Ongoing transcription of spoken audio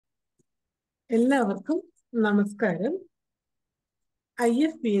എല്ലാവർക്കും നമസ്കാരം.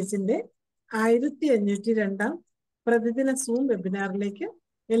 IFPHന്റെ 1502 പ്രതിദിന സൂം വെബിനാറിലേക്ക്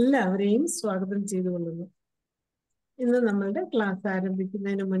എല്ലാവരെയും സ്വാഗതം ചെയ്തുകൊള്ളുന്നു. ഇന്ന് നമ്മളുടെ ക്ലാസ്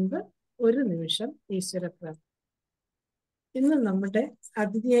ആരംഭിക്കുന്നതിന് മുൻപ് ഒരു നിമിഷം ഈശ്വരപ്രാർത്ഥന. ഇന്ന് നമ്മുടെ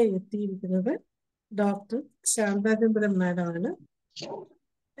അതിഥിയായി എത്തിയിരിക്കുന്നത് ഡോക്ടർ ശാന്താചന്ദ്രൻ മാഡമാണ്.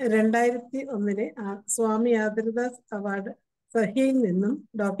 2001 സ്വാമി ആദരദാസ് അവാർഡ് സഹയിൽ നിന്നും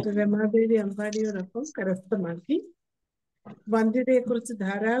ഡോക്ടർ രമാദേവി അമ്പാടിയോടൊപ്പം കരസ്ഥമാക്കി. വന്ധ്യതയെക്കുറിച്ച്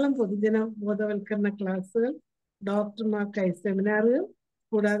ധാരാളം പൊതുജന ബോധവൽക്കരണ ക്ലാസുകൾ, ഡോക്ടർമാർക്കായി സെമിനാറുകൾ,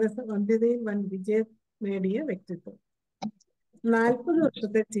 കൂടാതെ വന്ധ്യതയിൽ വൻ വിജയം നേടിയ വ്യക്തിത്വം. 40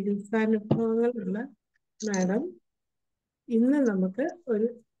 വർഷത്തെ ചികിത്സാനുഭവങ്ങൾ ഉള്ള മാഡം ഇന്ന് നമുക്ക് ഒരു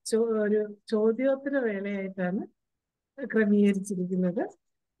ചോദ്യോത്തര വേളയായിട്ടാണ് ക്രമീകരിച്ചിരിക്കുന്നത്.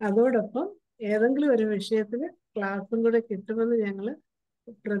 അതോടൊപ്പം ഏതെങ്കിലും ഒരു വിഷയത്തിൽ ക്ലാസ്സും കൂടെ കിട്ടുമെന്ന് ഞങ്ങൾ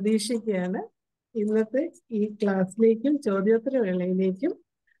പ്രതീക്ഷിക്കുകയാണ്. ഇന്നത്തെ ഈ ക്ലാസ്സിലേക്കും ചോദ്യോത്തര വേളയിലേക്കും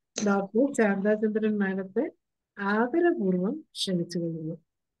ഡോക്ടർ ശാന്താചന്ദ്രൻ മാഡത്തെ ആദരപൂർവ്വം ക്ഷണിച്ചുകൊള്ളുന്നു.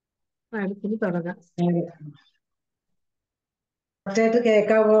 മാഡത്തിന് തുടങ്ങാം.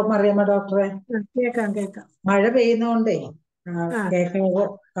 കേക്കാവോ മറിയമ്മ ഡോക്ടറെ? കേൾക്കാം. മഴ പെയ്യുന്നോണ്ടേ കേക്കാവോ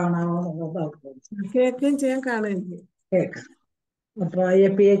കാണാവോ? കേൾക്കുകയും ചെയ്യാൻ കാണുകയും ചെയ്യും. കേക്കാം. അപ്പൊ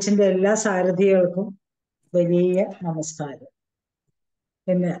IFPHന്റെ എല്ലാ സാരഥികൾക്കും വലിയ നമസ്കാരം.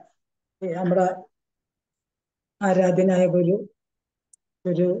 പിന്നെ നമ്മുടെ ആരാധ്യനായ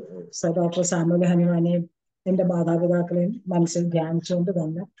ഒരു ഡോക്ടർ സാമുൽ ഹനുമാനെയും എൻ്റെ മാതാപിതാക്കളെയും മനസ്സിൽ ധ്യാനിച്ചുകൊണ്ട്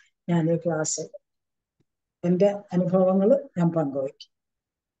തന്നെ ഞാൻ ഈ ക്ലാസ് എൻ്റെ അനുഭവങ്ങൾ ഞാൻ പങ്കുവയ്ക്കും.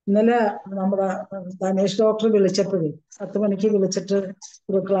 ഇന്നലെ നമ്മുടെ ധനേഷ് ഡോക്ടർ വിളിച്ചപ്പോഴേ 10 മണിക്ക് വിളിച്ചിട്ട്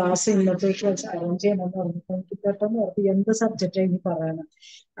ഒരു ക്ലാസ് ഇന്നത്തേക്ക് അറേഞ്ച് ചെയ്യണമെന്ന് പറഞ്ഞപ്പോൾ എനിക്ക് പെട്ടെന്ന് ഓർത്ത് എന്ത് സബ്ജക്റ്റാണ് ഇനി പറയണം.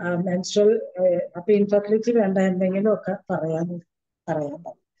 മെൻസ്ട്രൽ അപ്പൊ ഇൻഫെർട്ടിലിറ്റി വേണ്ട എന്തെങ്കിലും ഒക്കെ പറയാൻ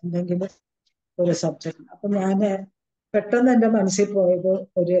എന്തെങ്കിലും ഒരു സബ്ജക്ട്. അപ്പൊ ഞാൻ പെട്ടെന്ന് എൻ്റെ മനസ്സിൽ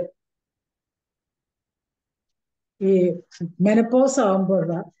പോയത് ഈ മെനപ്പോസ്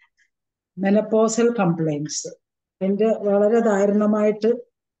ആകുമ്പോഴുള്ള മെനപ്പോസൽ കംപ്ലൈൻസ്. എൻ്റെ വളരെ ദാരുണമായിട്ട്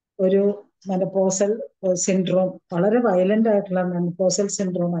ഒരു മെനപ്പോസൽ സിൻഡ്രോം, വളരെ വയലന്റ് ആയിട്ടുള്ള മെനപ്പോസൽ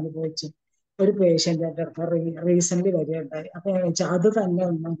സിൻഡ്രോം അനുഭവിച്ചു ഒരു പേഷ്യന്റ് എൻ്റെ അടുത്ത് റീസെന്റ് വരികയുണ്ടായി. അപ്പൊ ഞാൻ വെച്ചാൽ അത് തന്നെ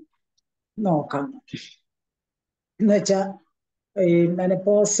ഒന്ന് നോക്കാം എന്ന് വെച്ചാൽ ഈ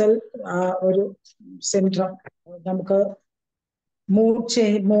മെനപ്പോസൽ ഒരു സിൻഡ്രോം നമുക്ക്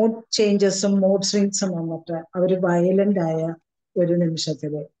മൂഡ് ചേഞ്ചസും മൂഡ് സ്വിങ്സും വന്നിട്ട് അവര് വയലന്റ് ആയ ഒരു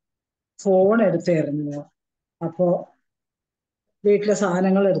നിമിഷത്തില് ഫോൺ എടുത്തെറിഞ്ഞു. അപ്പോ വീട്ടിലെ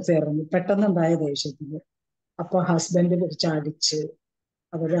സാധനങ്ങൾ എടുത്തെറിഞ്ഞു പെട്ടെന്നുണ്ടായ ദേഷ്യത്തില്. അപ്പൊ ഹസ്ബൻഡ് പിടിച്ചടിച്ച്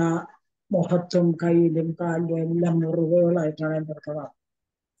അവരാ മുഖത്തും കയ്യിലും കാലിലും എല്ലാം മുറിവുകളായിട്ടാണ് എൻ്റെ അടുത്ത് വന്നത്.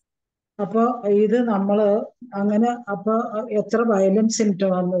 അപ്പൊ ഇത് നമ്മള് അങ്ങനെ അപ്പൊ എത്ര വയലന്റ്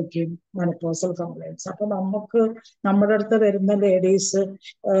സിംറ്റം ആണെന്ന് നോക്കി മെനപ്പോസൽ കംപ്ലൈൻസ്. അപ്പൊ നമ്മുടെ അടുത്ത് വരുന്ന ലേഡീസ്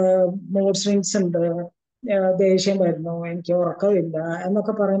മൂഡ് സ്വിങ്സ് ഉണ്ട്, ദേഷ്യം വരുന്നു, എനിക്ക് ഉറക്കമില്ല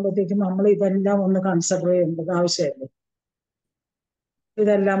എന്നൊക്കെ പറയുമ്പോഴത്തേക്കും നമ്മൾ ഇതെല്ലാം ഒന്ന് കൺസിഡർ ചെയ്യേണ്ടത് ആവശ്യമല്ലേ.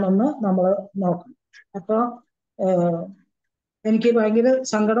 ഇതെല്ലാം ഒന്ന് നമ്മൾ നോക്കണം. അപ്പൊ എനിക്ക് ഭയങ്കര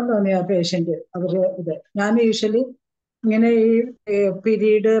സങ്കടം തോന്നിയ പേഷ്യന്റ് ഞാൻ യൂഷ്വലി ഇങ്ങനെ ഈ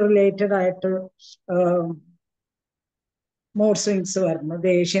പീരീഡ് റിലേറ്റഡ് ആയിട്ട് മൂഡ് സ്വിങ്സ് വരുന്നു,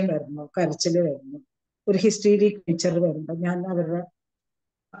 ദേഷ്യം വരുന്നു, കരച്ചില് വരുന്നു, ഒരു ഹിസ്റ്റീരിക് നേച്ചർ വരുമ്പോ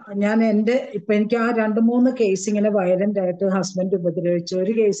ഇപ്പൊ എനിക്ക് ആ 2-3 കേസ് ഇങ്ങനെ വയലന്റ് ആയിട്ട് ഹസ്ബൻഡ് ഉപദ്രവിച്ചു.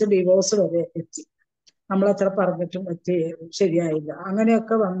 ഒരു കേസ് ഡിവോഴ്സ് വരെ എത്തി. നമ്മളത്ര പറഞ്ഞിട്ടും ശരിയായില്ല.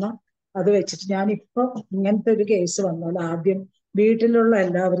 അങ്ങനെയൊക്കെ വന്ന അത് വെച്ചിട്ട് ഞാനിപ്പോ ഇങ്ങനത്തെ ഒരു കേസ് വന്നാൽ ആദ്യം വീട്ടിലുള്ള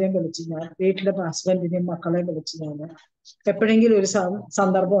എല്ലാവരെയും വിളിച്ച് വീട്ടിലെ ഹസ്ബൻഡിനെയും മക്കളെയും വിളിച്ച് എപ്പോഴെങ്കിലും ഒരു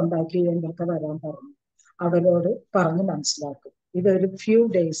സന്ദർഭം ഉണ്ടാക്കി എന്തൊക്കെ വരാൻ പറഞ്ഞു അവരോട് പറഞ്ഞ് മനസ്സിലാക്കും. ഇതൊരു ഫ്യൂ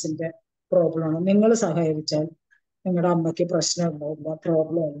ഡേയ്സിന്റെ പ്രോബ്ലമാണ്. നിങ്ങൾ സഹകരിച്ചാൽ നിങ്ങളുടെ അമ്മയ്ക്ക് പ്രശ്നമൊന്നുമില്ല,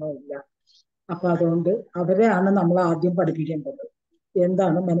 പ്രോബ്ലം ഒന്നുമില്ല. അപ്പൊ അതുകൊണ്ട് അവരെയാണ് നമ്മൾ ആദ്യം പഠിപ്പിക്കേണ്ടത്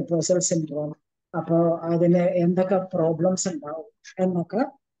എന്താണ് മെനപ്പോസൽ സിൻഡ്രോം, അപ്പൊ അതിന് എന്തൊക്കെ പ്രോബ്ലംസ് ഉണ്ടാവും എന്നൊക്കെ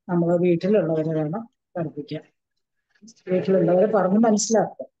നമ്മൾ വീട്ടിലുള്ളവരെ വേണം പഠിപ്പിക്കാൻ. വീട്ടിലുള്ളവരെ പറഞ്ഞ്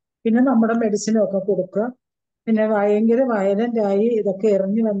മനസ്സിലാക്കുക. പിന്നെ നമ്മുടെ മെഡിസിനും ഒക്കെ കൊടുക്കുക. പിന്നെ ഭയങ്കര വയലന്റ് ആയി ഇതൊക്കെ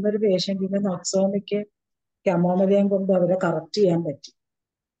എറിഞ്ഞു വന്നൊരു പേഷ്യന്റിന് നോക്സോമിക്ക് കമോമലിയം കൊണ്ട് അവരെ കറക്റ്റ് ചെയ്യാൻ പറ്റി.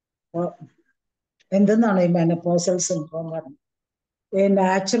 അപ്പൊ എന്തെന്നാണ് ഈ മെനപ്പോസൽ സിൻഡ്രോം പറഞ്ഞത്? A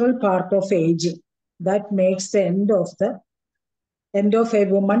natural part of ageing that makes the end of a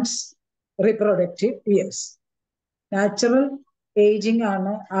woman's reproductive years. Natural ageing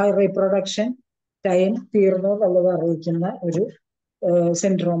ആണ് ആ റീപ്രൊഡക്ഷൻ ടൈം തീർന്നു എന്നുള്ളത് അറിയിക്കുന്ന ഒരു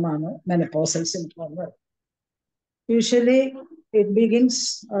സിൻഡ്രോമാണ് menopausal syndrome. Usually it begins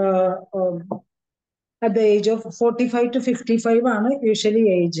at the age of 45 to 55 ആണ് യൂഷ്വലി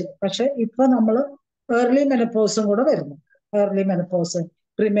ഏജ്. പക്ഷെ ഇപ്പൊ നമ്മൾ ഏർലി മെനപ്പോസും കൂടെ വരുന്നു. ഏർലി മെനപ്പോസ്,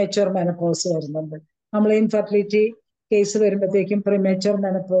 പ്രിമേച്ചർ മെനപ്പോസ് വരുന്നുണ്ട്. നമ്മൾ ഇൻഫെർട്ടിലിറ്റി കേസ് വരുമ്പോഴത്തേക്കും പ്രിമേച്ചർ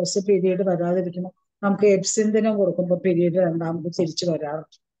മെനപ്പോസ് പീരീഡ് വരാതിരിക്കണം. നമുക്ക് എബ്സിന്തിനം കൊടുക്കുമ്പോൾ പീരീഡ് രണ്ടാമത് തിരിച്ചു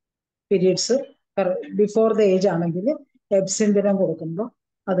വരാറുണ്ട്. പീരീഡ്സ് ബിഫോർ ദ ഏജ് ആണെങ്കിൽ എബ്സിന്തിനം കൊടുക്കുമ്പോൾ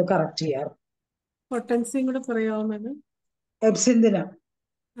അത് കറക്റ്റ് ചെയ്യാറ്. പൊട്ടൻസിയും കൂടെ പറയാവുന്നത്. എബ്സിന്തിനം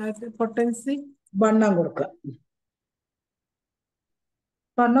പൊട്ടൻസി വണ്ണം കൊടുക്കുക.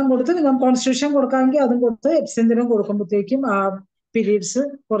 വണ്ണം കൊടുത്ത് നിങ്ങൾ കോൺസ്റ്റിറ്റ്യൂഷൻ കൊടുക്കാമെങ്കിൽ അതും കൊടുത്ത് എബ്സിന്തിനം കൊടുക്കുമ്പോഴത്തേക്കും ആ പീരീഡ്സ്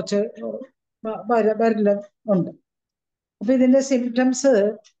കുറച്ച് വരല ഉണ്ട്. അപ്പൊ ഇതിന്റെ സിംറ്റംസ്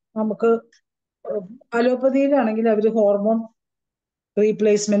നമുക്ക് അലോപ്പതിയിലാണെങ്കിൽ അവർ ഹോർമോൺ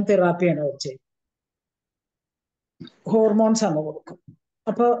റീപ്ലേസ്മെന്റ് തെറാപ്പിയാണ് അവർ ചെയ്യുന്നത്. ഹോർമോൺസ് ആണ് കൊടുക്കും.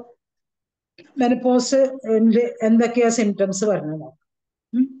 അപ്പൊ മെനപ്പോസ് എന്തൊക്കെയാ സിംറ്റംസ് വരുന്നത് നോക്കാം.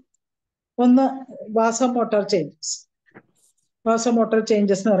 ഒന്ന് വാസോമോട്ടോർ ചേഞ്ചസ്. വാസോമോട്ടോർ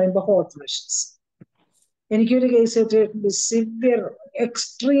ചേഞ്ചസ് എന്ന് പറയുമ്പോൾ ഹോട്ട് ഫ്ലഷസ്. എനിക്കൊരു കേസ് കിട്ടിയിട്ടുണ്ട്, സിവിയർ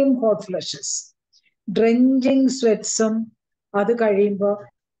എക്സ്ട്രീം ഹോട്ട് ഫ്ലഷസ്, ഡ്രെഞ്ചിങ് സ്വെറ്റ്സും, അത് കഴിയുമ്പോൾ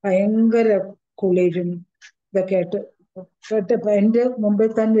ഭയങ്കര കുളിരും ഇതൊക്കെ ആയിട്ട് കേട്ടപ്പോ എൻ്റെ മുമ്പിൽ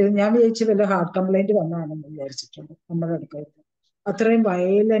തന്നെ ഞാൻ വിചാരിച്ചു വല്ല ഹാർട്ട് കംപ്ലൈന്റ് വന്നതാണെന്ന് വിചാരിച്ചിട്ടുണ്ട്. നമ്മുടെ അടുക്കളയിൽ അത്രയും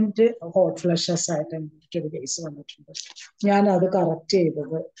വയലന്റ് ഹോട്ട് ഫ്ലഷസ് ആയിട്ട് എനിക്കൊരു കേസ് വന്നിട്ടുണ്ട്. ഞാൻ അത് കറക്റ്റ്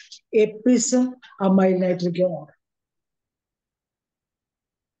ചെയ്തത് എപ്പിസും അമൈൽ നൈട്രിക്കുമാണ്.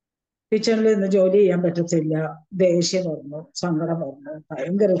 കിച്ചണിൽ നിന്ന് ജോലി ചെയ്യാൻ പറ്റത്തില്ല, ദേഷ്യം വന്നു, സങ്കടം വന്നു,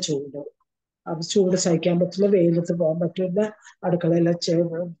 ഭയങ്കര ചൂട്, അത് ചൂട് സഹിക്കാൻ പറ്റില്ല, വെയിലത്ത് പോകാൻ പറ്റില്ല, അടുക്കളയിലെ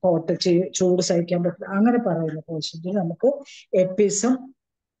ചൂട് സഹിക്കാൻ പറ്റില്ല, അങ്ങനെ പറയുന്ന പേഷ്യന്റ് നമുക്ക് എപ്പിസും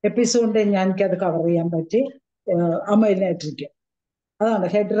കൊണ്ട് എനിക്കത് കവർ ചെയ്യാൻ പറ്റി. അമൈൽ നൈട്രിക്കം അതാണ്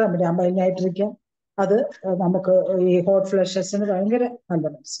ഹെഡ് റെമഡി, അമൈൽ നൈട്രിക്കം. അത് നമുക്ക് ഈ ഹോട്ട് ഫ്ലഷസിന് ഭയങ്കര നല്ല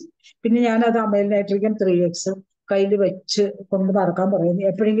മെഡിസിൻ. പിന്നെ ഞാനത് അമൈൽ നൈട്രിക്കം 3x കയ്യിൽ വെച്ച് കൊണ്ട് നടക്കാൻ പറയുന്നു.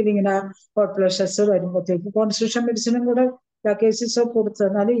 എപ്പോഴെങ്കിലും ഇങ്ങനെ ഹോട്ട് ഫ്ലഷസ് വരുമ്പോഴത്തേക്ക് കോൺസ്റ്റിറ്റ്യൂഷൻ മെഡിസിനും കൂടെ കേസസ് കൊടുത്തു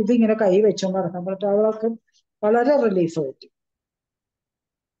തന്നാൽ ഇതിങ്ങനെ കൈ വെച്ചുകൊണ്ട് നടക്കാൻ പറ്റും. അവർക്ക് വളരെ റിലീഫ് കിട്ടും.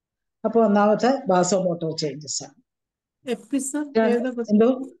 അപ്പൊ ഒന്നാമത്തെ വാസോമോട്ടോർ ചേഞ്ചസ് ആണ്. എന്തോ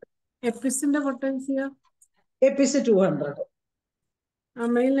എപ്പിസിന്റെ പൊട്ടൻസിയ എപ്പിസ് 200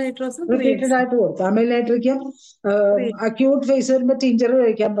 അമൈൽ നൈട്രോസ് റിപ്പീറ്റഡ് ആയിട്ട് കൊടുത്തു. അമൈൽ നൈട്രിക്കം അക്യൂട്ട് ഫേസ് വരുമ്പോൾ ടിഞ്ചർ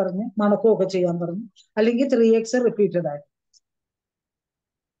കഴിക്കാൻ പറഞ്ഞു, മണക്കമൊക്കെ ചെയ്യാൻ പറഞ്ഞു, അല്ലെങ്കിൽ 3x റിപ്പീറ്റഡ് ആയിട്ട്.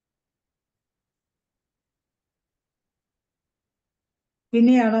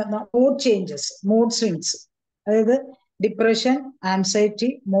 പിന്നെയാണ് മൂഡ് ചേഞ്ചസ്, മൂഡ് സ്വിങ്സ്, അതായത് ഡിപ്രഷൻ,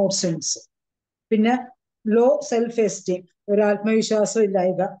 ആൻസൈറ്റി, മൂഡ് സ്വിങ്സ്. പിന്നെ ലോ സെൽഫ് എസ്റ്റീം, ഒരു ആത്മവിശ്വാസം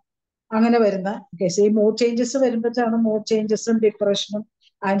ഇല്ലായ്മ, അങ്ങനെ വരുന്ന കേസ്. ഈ മൂഡ് ചേഞ്ചസ് വരുമ്പോഴാണ്, മൂഡ് ചേഞ്ചസും ഡിപ്രഷനും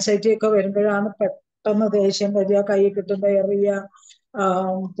ആൻസൈറ്റിയും ഒക്കെ വരുമ്പോഴാണ് പെട്ടെന്ന് ദേഷ്യം വരിക, കൈ കിട്ടുമ്പോൾ എറിയുക,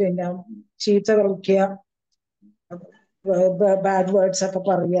 പിന്നെ ചീത്ത കളിക്കുക, ബാഡ് വേർഡ്സ് ഒക്കെ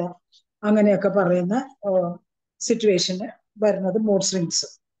പറയുക, അങ്ങനെയൊക്കെ പറയുന്ന സിറ്റുവേഷന് വരുന്നത് മൂഡ് സ്വിങ്സ്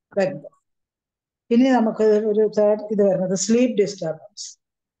വരുമ്പോൾ. ഇനി നമുക്ക് ഒരു തേർഡ് ഇത് വരുന്നത് സ്ലീപ്പ് ഡിസ്റ്റർബൻസ്.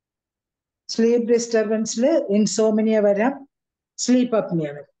 സ്ലീപ്പ് ഡിസ്റ്റർബൻസിൽ ഇൻസോമിനിയ വരാം, സ്ലീപ്പ് അപ്നിയ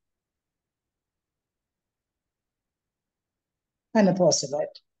വരാം. മെനപ്പോസൽ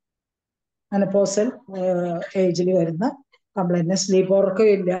ഏജിൽ വരുന്ന കംപ്ലൈന്റ്. സ്ലീപ്പ്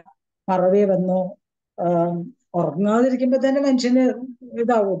ഉറക്കമില്ല, മറവി വന്നു, ഉറങ്ങാതിരിക്കുമ്പോ തന്നെ മനുഷ്യന്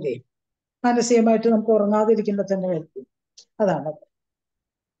ഇതാവൂലേ, മാനസികമായിട്ട് നമുക്ക് ഉറങ്ങാതിരിക്കുമ്പോ തന്നെ വരും. അതാണ്.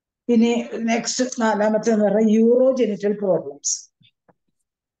 ഇനി നെക്സ്റ്റ് നാലാമത്തെ എന്ന് പറഞ്ഞാൽ യൂറോജെനിറ്റൽ പ്രോബ്ലംസ്.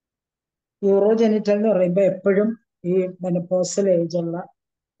 യൂറോജെനിറ്റൽ എന്ന് പറയുമ്പോൾ എപ്പോഴും ഈ മെനപ്പോസൽ ഏജുള്ള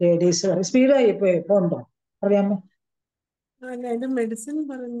ലേഡീസ് സ്പീഡായി ഇപ്പൊ ഉണ്ടോ അറിയാമോ? മെഡിസിൻ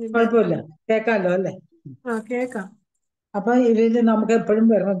പറഞ്ഞില്ല. കുഴപ്പമില്ല, കേൾക്കാമല്ലോ അല്ലേ? കേൾക്കാം. അപ്പൊ ഇതിൽ നമുക്ക് എപ്പോഴും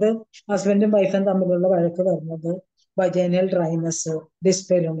വരുന്നത് ഹസ്ബൻഡും വൈഫും തമ്മിലുള്ള വഴക്ക് വരുന്നത് വജൈനൽ ഡ്രൈനസ്,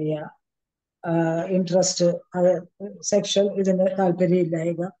 ഡിസ്പെരോണിയ, ഇൻട്രസ്റ്റ്, അത് സെക്ഷൽ ഇതിന്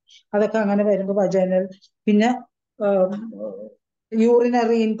താല്പര്യമില്ലായ്മ, അതൊക്കെ അങ്ങനെ വരുമ്പോൾ വജൈനൽ. പിന്നെ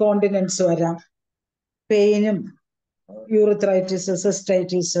യൂറിനറി ഇൻകോണ്ടിനൻസ് വരാം, പെയിനും, യൂറിത്രൈറ്റിസ്,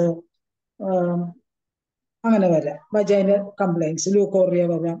 സിസ്റ്റൈറ്റിസ്, അങ്ങനെ വരാം. വജൈനൽ കംപ്ലൈൻസ്, ലൂക്കോറിയ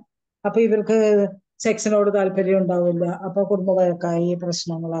വരാം. അപ്പൊ ഇവർക്ക് സെക്സിനോട് താല്പര്യം ഉണ്ടാവില്ല, അപ്പൊ കുടുംബവഴക്കായി,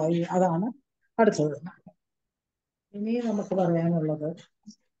 പ്രശ്നങ്ങളായി. അതാണ് അടുത്തത്. ഇനി നമുക്ക് പറയാനുള്ളത്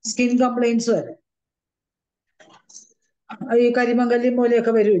സ്കിൻ കംപ്ലൈൻസ് വരെ. ഈ കരിമങ്കല്യം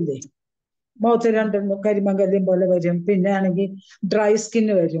പോലെയൊക്കെ വരില്ലേ, മുഖത്ത് രണ്ടും കരിമങ്കല്യം പോലെ വരും. പിന്നെ ആണെങ്കിൽ ഡ്രൈ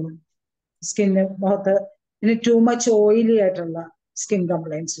സ്കിന്ന് വരും, സ്കിന്ന് മുഖത്ത്. പിന്നെ ടൂ മച്ച് ഓയിലി ആയിട്ടുള്ള സ്കിൻ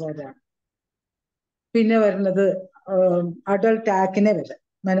കംപ്ലൈൻസ് വരാം. പിന്നെ വരുന്നത് അഡൾട്ട് ആക്കിനെ വരാം.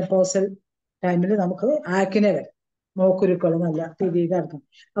 മെനപ്പോസൽ ടൈമിൽ നമുക്ക് ആക്കിനെ വരാം, മോക്കുരുക്കൾ നല്ല രീതിയിൽ നടക്കും.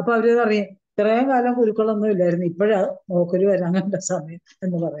 അപ്പൊ അവര് പറയും ഇത്രയും കാലം കുരുക്കളൊന്നും ഇല്ലായിരുന്നു. ഇപ്പോഴാ നോക്കുരു വരാൻ കണ്ട സമയം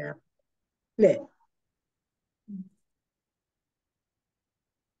എന്ന് പറയാം, അല്ലേ?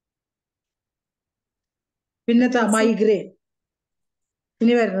 പിന്നെ മൈഗ്രെയിൻ.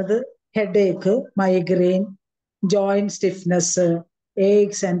 ഇനി വരുന്നത് head Ek, migraine, joint stiffness,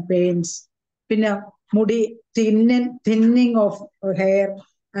 aches and pains, പിന്നെ മുടി thinning of hair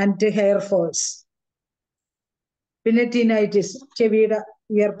and hair false, പിന്നെ ടിനൈറ്റിസ്, ചെവിയുടെ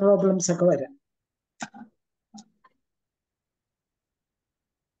ഇയർ പ്രോബ്ലംസ് ഒക്കെ വരാം.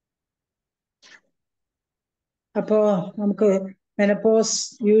 അപ്പോ നമുക്ക് menopause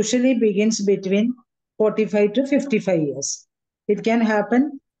usually begins between 45 to 55 years. It can happen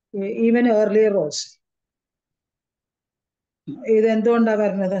even earlier also. ഇത് എന്തുകൊണ്ടാണ്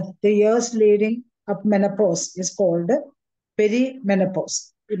വരുന്നത്? The years leading up menopause is called പെരിമെനപ്പോസ്.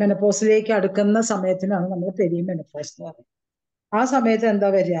 ഈ മെനപ്പോസിലേക്ക് അടുക്കുന്ന സമയത്തിനാണ് നമ്മൾ പെരിമെനപ്പോസ് എന്ന് പറയുന്നത്. ആ സമയത്ത് എന്താ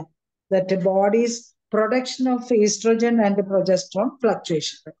വരിക? That body's production of estrogen and progesterone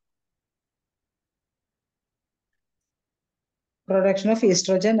fluctuation. Production of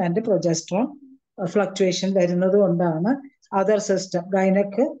estrogen and progesterone fluctuation വരുന്നത് കൊണ്ടാണ് അതർ സിസ്റ്റം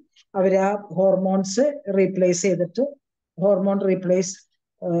ഗൈനക്ക് അവർ ആ ഹോർമോൺസ് റീപ്ലേസ് ചെയ്തിട്ട് ഹോർമോൺ റീപ്ലേസ്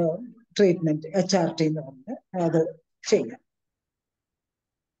ട്രീറ്റ്മെന്റ് HRT എന്ന് പറഞ്ഞ് അത് ചെയ്യാം.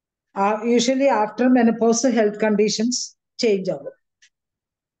 Usually after menopause health conditions change ആവും.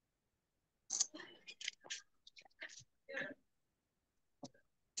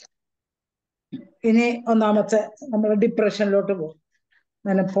 ഇനി ഒന്നാമത്തെ നമ്മൾ ഡിപ്രഷനിലോട്ട് പോകും.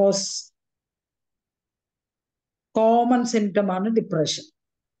 മെനപ്പോസ് കോമൺ സിംറ്റം ആണ് ഡിപ്രഷൻ.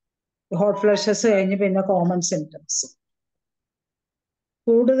 ഹോട്ട് ഫ്ലഷസ് കഴിഞ്ഞ് പിന്നെ കോമൺ സിംറ്റംസ്.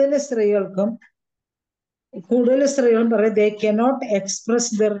 കൂടുതൽ സ്ത്രീകളും പറയും they cannot express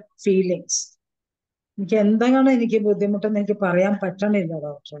there feelings. എനിക്ക് എന്താണ് എനിക്ക് ബുദ്ധിമുട്ടെന്ന് എനിക്ക് പറയാൻ പറ്റണില്ല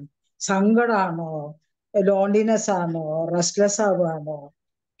ഡോക്ടർ. സങ്കടമാണോ, ലോൺലിനെസ് ആണോ, റെസ്റ്റ്ലെസ് ആവുകയാണോ,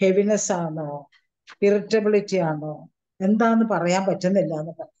 ഹെവിനെസ് ആണോ, ഇറിറ്റബിലിറ്റി ആണോ, എന്താന്ന് പറയാൻ പറ്റുന്നില്ല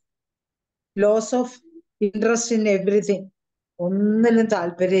എന്ന് പറയും. Loss of interest in everything, ഒന്നിലും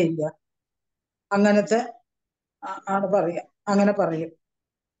താല്പര്യമില്ല, അങ്ങനത്തെ ആണ് പറയാ. അങ്ങനെ പറയും.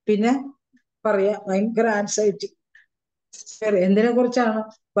 പിന്നെ പറയാ ഭയങ്കര ആൻസൈറ്റി. എന്തിനെ കുറിച്ചാണ്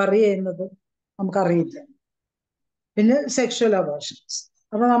പറയുന്നത് നമുക്കറിയില്ല. പിന്നെ സെക്ഷൽ അബോർഷൻസ്.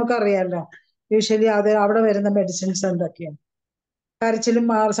 അപ്പൊ നമുക്കറിയാലോ യൂഷ്വലി അത് അവിടെ വരുന്ന മെഡിസിൻസ് എന്തൊക്കെയാണ്? കരച്ചിലും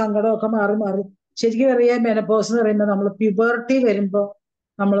സങ്കടവും ഒക്കെ മാറി മാറി. ശരിക്കും പറയാ മെനപ്പോസ് എന്ന് പറയുമ്പോൾ നമ്മൾ പ്യൂബർട്ടി വരുമ്പോ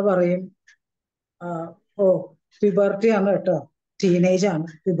നമ്മൾ പറയും ഓ പ്യൂബർട്ടി ആണ് കേട്ടോ, ടീനേജ് ആണ്,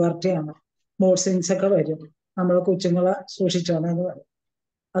 പ്യൂബർട്ടി ആണ്, മൂഡ് സ്വിങ്സ് ഒക്കെ വരും, നമ്മൾ കൊച്ചുങ്ങളെ സൂക്ഷിച്ചോണെന്ന് പറയും.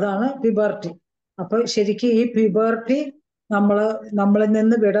 അതാണ് പ്യൂബർട്ടി. അപ്പൊ ശരിക്കും ഈ പ്യൂബർട്ടി നമ്മളിൽ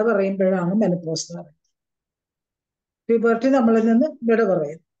നിന്ന് വിട പറയുമ്പോഴാണ് മെനപ്പോസ് എന്ന് പറയുന്നത്. പ്യൂബർട്ടി നമ്മളിൽ നിന്ന് വിട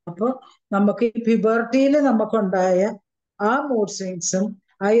പറയും. അപ്പൊ നമുക്ക് ഈ പ്യൂബർട്ടിയിൽ നമുക്കുണ്ടായ ആ മൂഡ് സ്വിങ്സും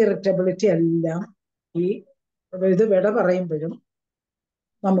ആ ഇറിറ്റബിലിറ്റി എല്ലാം ഈ ഇത് വിട പറയുമ്പോഴും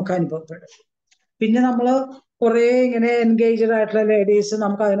നമുക്ക് അനുഭവപ്പെടും. പിന്നെ നമ്മൾ കുറെ ഇങ്ങനെ എൻഗേജ്ഡ് ആയിട്ടുള്ള ലേഡീസ്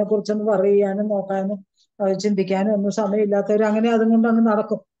നമുക്ക് അതിനെ കുറിച്ചൊന്ന് പറയാനും നോക്കാനും ചിന്തിക്കാനും ഒന്നും സമയമില്ലാത്തവർ അങ്ങനെ അതുകൊണ്ട് അങ്ങ്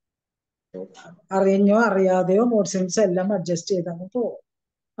നടക്കും. അറിഞ്ഞോ അറിയാതെയോ മൂഡ് സ്വിങ്സ് എല്ലാം അഡ്ജസ്റ്റ് ചെയ്തങ്ങ് പോകും.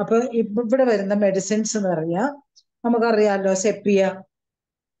 അപ്പൊ ഇവിടെ വരുന്ന മെഡിസിൻസ് എന്ന് പറഞ്ഞാൽ നമുക്കറിയാമല്ലോ സെപ്പിയ.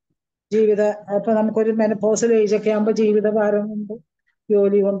 ഇപ്പൊ നമുക്കൊരു മെനപ്പോസൽ ഏജ് ഒക്കെ ആകുമ്പോൾ ജീവിതഭാരം കൊണ്ടും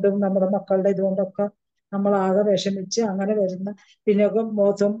ജോലി കൊണ്ടും നമ്മുടെ മക്കളുടെ ഇതുകൊണ്ടൊക്കെ നമ്മൾ ആകെ വിഷമിച്ച് അങ്ങനെ വരുന്ന, പിന്നെയൊക്കെ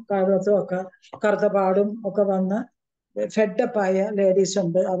മുഖത്തും കാലത്തും ഒക്കെ കറുത്ത പാടും ഒക്കെ വന്ന് ഫെഡപ്പായ ലേഡീസ്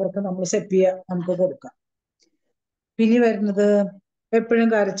ഉണ്ട്. അവർക്ക് നമ്മൾ സെപ്പിയ നമുക്ക് കൊടുക്കാം. പിന്നെ വരുന്നത് എപ്പോഴും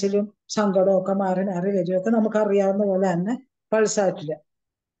കരച്ചിലും സങ്കടവും ഒക്കെ മാറി മാറി വരുമൊക്കെ നമുക്കറിയാവുന്ന പോലെ തന്നെ പൾസാറ്റില്.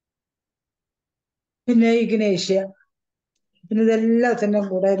 പിന്നെ ഇഗ്നേഷ്യ. പിന്നെ ഇതെല്ലാത്തിൻ്റെയും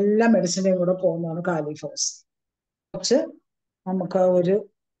കൂടെ എല്ലാ മെഡിസിൻ്റെയും കൂടെ പോകുന്നതാണ് കാലിഫോസ്. കുറച്ച് നമുക്ക് ഒരു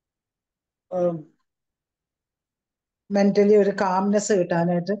മെന്റലി ഒരു കാംനെസ്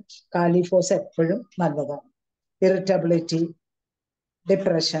കിട്ടാനായിട്ട് കാലിഫോസ് എപ്പോഴും നല്ലതാണ്. ഇറിറ്റബിലിറ്റി,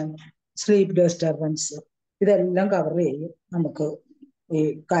 ഡിപ്രഷൻ, സ്ലീപ്പ് ഡിസ്റ്റർബൻസ് ഇതെല്ലാം കവർ ചെയ്യും നമുക്ക് ഈ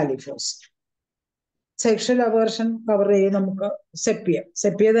കാലിഫോസ്. സെക്ഷൽ അവേർഷൻ കവർ ചെയ്യും നമുക്ക്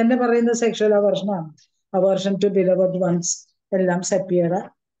സെപ്പിയ തന്നെ പറയുന്നത് sexual അവേർഷനാണ്. Aversion to beloved once എല്ലാം സെപ്പിയയുടെ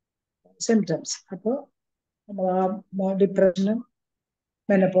സിംറ്റംസ്. അപ്പോൾ ഡിപ്രഷനും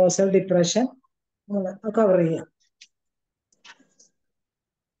മെനപ്പോസൽ ഡിപ്രഷൻ കവർ ചെയ്യാം.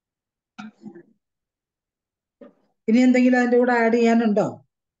 ഇനി എന്തെങ്കിലും അതിൻ്റെ കൂടെ ആഡ് ചെയ്യാനുണ്ടോ?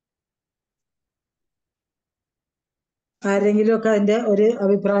 ആരെങ്കിലും ഒക്കെ അതിന്റെ ഒരു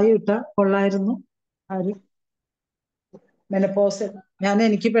അഭിപ്രായം ഇട്ടാൽ കൊള്ളായിരുന്നു. ആര് മെനപ്പോസ്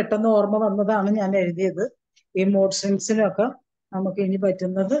എനിക്ക് പെട്ടെന്ന് ഓർമ്മ വന്നതാണ് ഞാൻ എഴുതിയത്. ഈ മൂഡ് സ്വിങ്സിനൊക്കെ നമുക്ക് ഇനി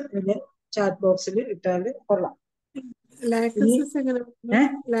പറ്റുന്നത് ഇതിൽ ചാറ്റ് ബോക്സിൽ ഇട്ടാൽ കൊള്ളാം. ഇനി ലാക്ടസിസ് എങ്ങനെ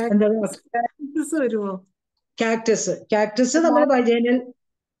എന്താ ലാക്ടസിസ് വരുമോ? കാക്ടസ് നമ്മൾ വൈജൈനൽ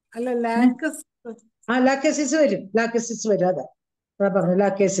അല്ല ലാക്കസ് ലാക്കസിസ് വരും. അതാ പറഞ്ഞു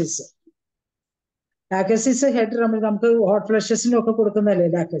ലാക്കസിസ് ഹെഡ് നമുക്ക് ഹോട്ട് ഫ്ലഷസിനും ഒക്കെ കൊടുക്കുന്നതല്ലേ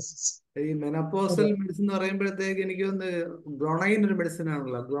ലാക്കസിസ്. ഈ മെനപ്പോസൽ മെഡിസിൻ എന്ന് പറയുമ്പോഴത്തേക്ക് എനിക്ക് തോന്നുന്നു ഗ്ലോണൈൻ ഒരു മെഡിസിൻ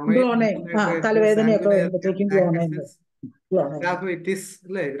ആണല്ലോ. ഗ്ലോണൈൻ തലവേദനയൊക്കെ വരുമ്പോഴത്തേക്കും ഗ്ലോണൈൻ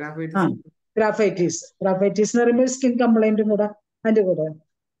ഗ്രാഫൈറ്റീസ് എന്ന് പറയുമ്പോൾ സ്കിൻ കംപ്ലൈന്റും കൂടെ അതിന്റെ കൂടെ.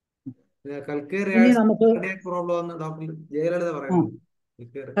 ഇനി നമുക്ക്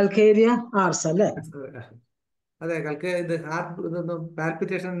കൽക്കേരിയ ആർസ് അല്ലേ? അതെ, ഇത് ഹാർട്ട്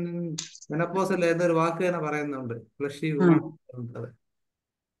പാൽപിറ്റേഷൻ മെനപ്പോസൽ എന്നൊരു വാക്ക് തന്നെ പറയുന്നുണ്ട്. ഫ്ലഷി.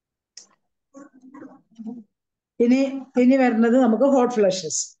 ഇനി വരുന്നത് നമുക്ക് ഹോട്ട്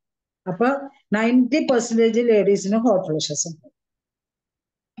ഫ്ലഷസ്. അപ്പൊ 90% ലേഡീസിന് ഹോട്ട് ഫ്ലഷസ് ഉണ്ട്.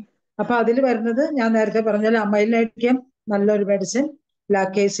 അപ്പൊ അതിൽ വരുന്നത് ഞാൻ നേരത്തെ പറഞ്ഞാൽ അമൈലായിരിക്കും നല്ലൊരു മെഡിസിൻ,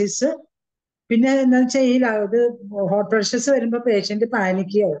 ലാക്കേസിസ്. പിന്നെ എന്താ വെച്ചാൽ ഇത് ഹോട്ട് ഫ്ലഷസ് വരുമ്പോ പേഷ്യന്റ്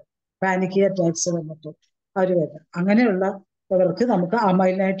പാനിക് അറ്റാക്സ് വന്നിട്ട് അവര് വരും. അങ്ങനെയുള്ളവർക്ക് നമുക്ക്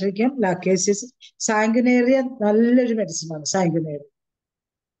അമൈലൈട്രിക്കം, ലാക്കേസിസ്, സാങ്കുനേറിയ നല്ലൊരു മെഡിസിനാണ്. സാങ്കുനേറിയ,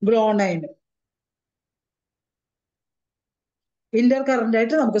 ഗ്ലോണൈൻ, ഇന്റർ കറന്റ്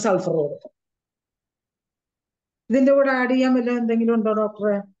ആയിട്ട് നമുക്ക് സൾഫർ കൊടുക്കാം. ഇതിന്റെ കൂടെ ആഡ് ചെയ്യാൻ വല്ല എന്തെങ്കിലും ഉണ്ടോ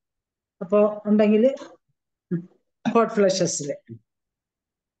ഡോക്ടറെ? അപ്പൊ ഉണ്ടെങ്കിൽ ഹോട്ട് ഫ്ലഷസില്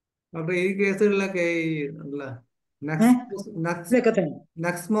അപ്പൊ ഈ കേസുകളിലൊക്കെ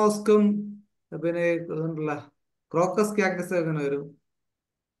നക്സ്മോസ്കും പിന്നെ ക്രോക്കസ് കാക്ടസ് എങ്ങനെ വരും?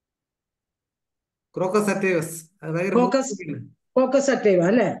 ക്രോക്കസ് സറ്റൈവസ്,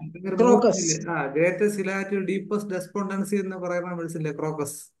 അല്ലേ? ഗ്രേറ്റസ്റ്റ് സിലാരിറ്റി ഡീപ്പസ്റ്റ് ഡെസ്പോണ്ടൻസി എന്ന് പറയുന്ന മെഡിസിനില്ലേ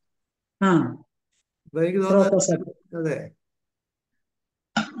ക്രോക്കസ്? എനിക്ക് തോന്നുന്നത് അതെ.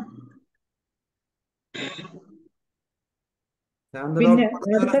 പിന്നെ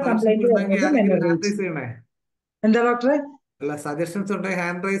അടുത്ത കംപ്ലൈന്റ് എന്താ ഡോക്ടറെ? അല്ല, സജഷൻസ് ഉണ്ടെങ്കിൽ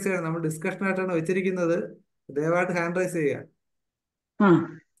ഹാൻഡ് റൈസ് ചെയ്യണം. നമ്മൾ ഡിസ്കഷൻ ആയിട്ടാണ് വെച്ചിരിക്കുന്നത്. ദയവായിട്ട് ഹാൻഡ് റൈസ് ചെയ്യാം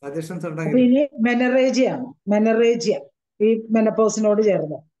സജഷൻസ് ഉണ്ടെങ്കിൽ. ഇനി മെനറേജിയ ഈ മെനപ്പോസിനോട്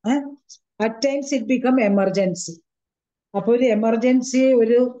ചേർന്ന് at times it become emergency. അപ്പൊ ഒരു എമർജൻസി,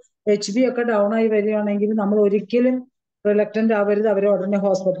 ഒരു HB ഒക്കെ ഡൗൺ ആയി വരികയാണെങ്കിൽ നമ്മൾ ഒരിക്കലും റിലക്റ്റന്റ് ആവരുത്. അവരെ ഉടനെ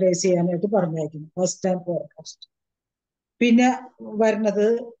ഹോസ്പിറ്റലൈസ് ചെയ്യാനായിട്ട് പറഞ്ഞയക്കുന്നു, ഫസ്റ്റ് ആൻഡ് ഫോർമോസ്റ്റ്. പിന്നെ വരുന്നത്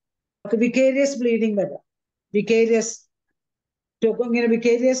വിക്കേരിയസ് ബ്ലീഡിങ് വരാം. വിക്കേരിയസ്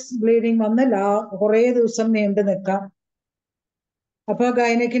ബ്ലീഡിങ് വന്ന് കുറേ ദിവസം നീണ്ടു നിൽക്കാം. അപ്പൊ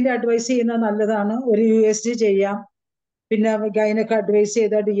ഗൈനക്കിന്റെ അഡ്വൈസ് ചെയ്യുന്നത് നല്ലതാണ്, ഒരു USG ചെയ്യാം. പിന്നെ ഗൈനക്ക് അഡ്വൈസ്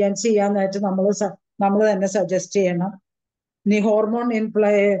ചെയ്ത DNC ചെയ്യാന്നായിട്ട് നമ്മൾ തന്നെ സജസ്റ്റ് ചെയ്യണം. ഇനി ഹോർമോൺ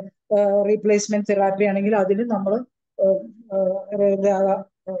റീപ്ലേസ്മെന്റ് തെറാപ്പി ആണെങ്കിൽ അതിലും നമ്മൾ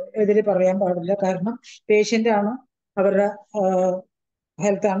എതിര് പറയാൻ പാടില്ല. കാരണം പേഷ്യന്റ് ആണ്, അവരുടെ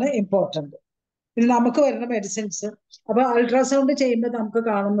ഹെൽത്ത് ആണ് ഇമ്പോർട്ടന്റ്. പിന്നെ നമുക്ക് വരുന്ന മെഡിസിൻസ്, അപ്പൊ അൾട്രാസൗണ്ട് ചെയ്യുമ്പോൾ നമുക്ക്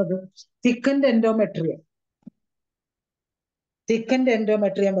കാണുന്നത് തിക്കൻഡ്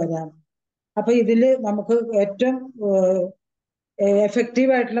എൻഡോമെട്രിയം വരാം. അപ്പൊ ഇതില് നമുക്ക് ഏറ്റവും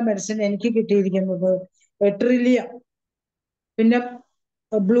എഫക്റ്റീവ് ആയിട്ടുള്ള മെഡിസിൻ എനിക്ക് കിട്ടിയിരിക്കുന്നത് ട്രിലിയം, പിന്നെ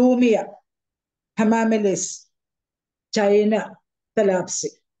ബ്ലൂമിയ, ഹെമാമിലിസ്, ചൈന തലാപ്സി.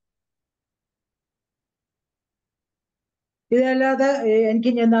 ഇതല്ലാതെ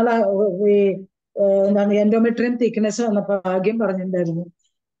എനിക്ക് നാളെ എന്താണ് എൻഡോമെട്രിയം തിക്നെസ് വന്നപ്പോ ഭാഗ്യം പറഞ്ഞിട്ടുണ്ടായിരുന്നു.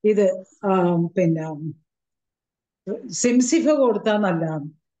 ഇത് പിന്നെ സിംസിഫ കൊടുത്താൽ നല്ലതാണ്.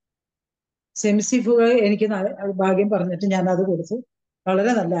 സിംസിഫ എനിക്ക് ഭാഗ്യം പറഞ്ഞിട്ട് ഞാൻ അത് കൊടുത്തു,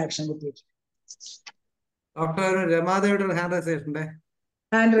 വളരെ നല്ല ആക്ഷൻ കിട്ടിയിട്ട്.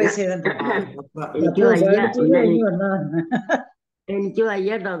 ഹാൻഡ് റൈസ് എനിക്ക്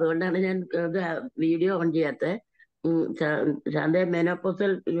വയ്യാട്ടോ, അതുകൊണ്ടാണ് ഞാൻ വീഡിയോ ഓൺ ചെയ്യാത്തത്. ശാന്ത,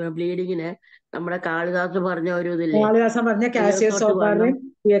 മെനോപോസൽ ബ്ലീഡിങ്ങിന് നമ്മുടെ കാളിദാസ് പറഞ്ഞ ഒരു ഇതില്ലേ,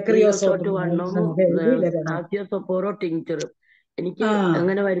 കാസിയോസോപ്പോറോ ടിങ്ചറും. എനിക്ക്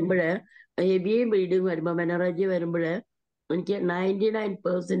അങ്ങനെ വരുമ്പോഴേ, ഹെവി ബ്ലീഡിങ് വരുമ്പോ, മെനറേജി വരുമ്പോഴേ എനിക്ക്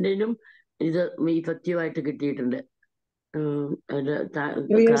 99%നും ഇത് ഇഫക്റ്റീവായിട്ട് കിട്ടിയിട്ടുണ്ട്.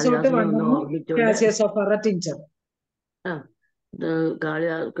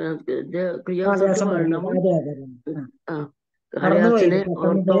 കാളിദാസിനെ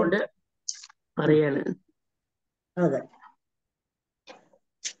ഓർത്തോണ്ട് പറയാണ്. അതെ.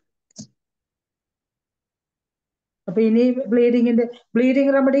 അപ്പൊ ഇനി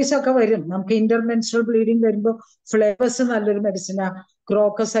ബ്ലീഡിങ് റെമഡീസ് ഒക്കെ വരും. നമുക്ക് ഇന്റർമെൻസ്ട്രൽ ബ്ലീഡിങ് വരുമ്പോൾ ഫ്ലേവേഴ്സ് നല്ലൊരു മെഡിസിനാ,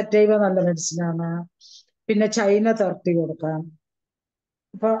 ക്രോക്കസ് സറ്റൈവ നല്ല മെഡിസിനാണ്. പിന്നെ ചൈന 30 കൊടുക്കാം.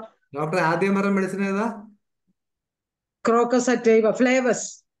 ഡോക്ടർ ആദ്യം പറഞ്ഞ മെഡിസിൻ ഏതാ? Crocus sativa, flavours.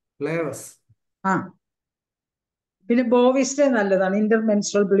 ഫ്ലേവേഴ്സ്. ആ പിന്നെ ബോവിസ്റ്റ നല്ലതാണ്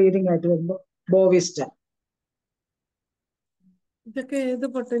ഇന്റർമെൻസ്ട്രൽ ബ്ലീഡിംഗ് ആയിട്ട് വരുമ്പോൾ ബോവിസ്റ്റ. ഇതൊക്കെ ഏത്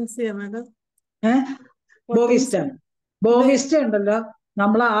പൊട്ടൻസിയാ മാഡം? ബോവിസ്റ്റ പൊട്ടൻസി ബോവിസ്റ്റ ഉണ്ടല്ലോ,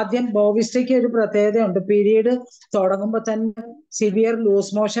 നമ്മൾ ആദ്യം ബോവിസ്റ്റയ്ക്ക് ഒരു പ്രത്യേകതയുണ്ട്. പീരീഡ് തുടങ്ങുമ്പോൾ തന്നെ സിവിയർ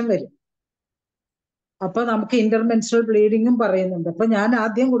ലൂസ് മോഷൻ വരും. അപ്പൊ നമുക്ക് ഇന്റർമെൻസ്ട്രൽ ബ്ലീഡിങ്ങും പറയുന്നുണ്ട്. അപ്പൊ ഞാൻ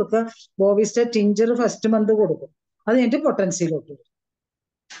ആദ്യം കൊടുക്കുക ബോവിസ്റ്റ ടിഞ്ചർ ഫസ്റ്റ് മന്ത് കൊടുക്കും. അത് എന്റെ പൊട്ടൻസിയിലോട്ട്.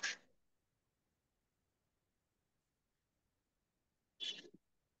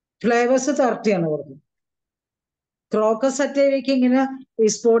 ഫ്ലേവേഴ്സ് 30 ആണ് കൊടുക്കുന്നത്. ക്രോക്കസ് സറ്റേവയ്ക്ക് ഇങ്ങനെ ഈ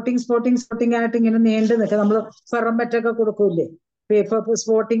സ്പോട്ടിങ് ആയിട്ട് ഇങ്ങനെ നീണ്ടു നിൽക്കുക. നമ്മൾ ഫെറമെറ്റൊക്കെ കൊടുക്കൂലേ?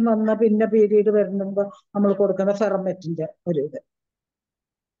 സ്പോട്ടിങ് വന്ന പിന്നെ പീരീഡ് വരുമ്പോ നമ്മൾ കൊടുക്കുന്ന ഫെറമെറ്റിന്റെ ഒരു ഇത്.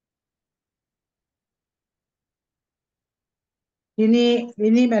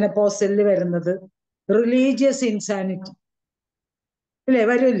 ഇനി മെനപ്പോസലിൽ വരുന്നത് റിലീജിയസ് ഇൻസാനിറ്റി ഇല്ലേ?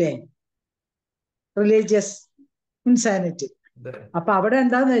 വരൂല്ലേ റിലീജിയസ് ഇൻസാനിറ്റി? അപ്പൊ അവിടെ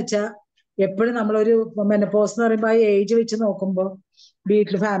എന്താന്ന് വെച്ചാ എപ്പോഴും നമ്മളൊരു മെനപ്പോസ് എന്ന് പറയുമ്പോൾ ആ ഏജ് വെച്ച് നോക്കുമ്പോൾ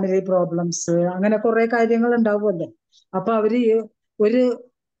വീട്ടിൽ ഫാമിലി പ്രോബ്ലംസ് അങ്ങനെ കുറെ കാര്യങ്ങൾ ഉണ്ടാവുമല്ലോ. അപ്പൊ അവര് ഒരു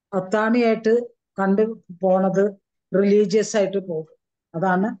അത്താണിയായിട്ട് കണ്ടു പോണത് റിലീജിയസ് ആയിട്ട് പോകും.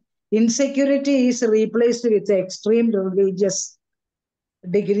 അതാണ് insecurity is replaced with extreme religious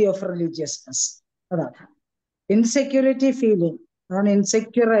degree of റിലീജിയസ്നെസ്. അതാണ് ഇൻസെക്യൂരിറ്റി ഫീലിംഗ്. അതാണ്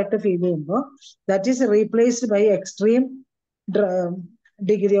ഇൻസെക്യൂർ ആയിട്ട് ഫീൽ ചെയ്യുമ്പോൾ that is replaced by extreme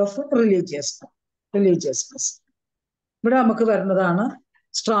degree of റിലീജിയസ്നെസ്. ഇവിടെ നമുക്ക് വരുന്നതാണ്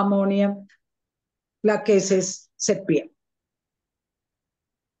സ്ട്രാമോണിയം ലക്കേസസ് സെപ്പിയം.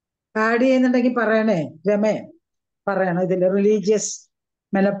 ആഡ് ചെയ്യുന്നുണ്ടെങ്കിൽ പറയണേ രമേ, പറയണം ഇതിൽ religious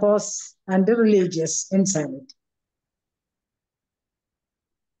menopause and religious insanity.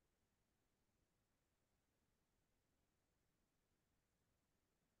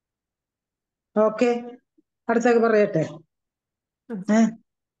 Okay, അടുത്തൊക്കെ പറയട്ടെ.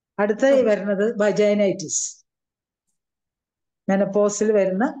 അടുത്ത വരുന്നത് വജൈനൈറ്റിസ്. മെനപ്പോസിൽ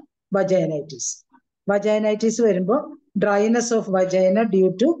വരുന്ന വജൈനൈറ്റിസ് വരുമ്പോൾ dryness of vagina due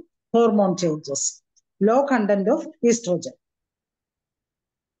to hormone changes, law content of oestrogen.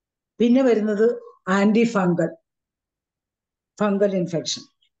 പിന്നെ വരുന്നത് ആന്റി ഫംഗൽ ഇൻഫെക്ഷൻ.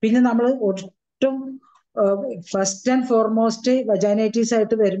 പിന്നെ നമ്മൾ ഒട്ടും ഫസ്റ്റ് ആൻഡ് ഫോർമോസ്റ്റ് വജൈനൈറ്റിസ്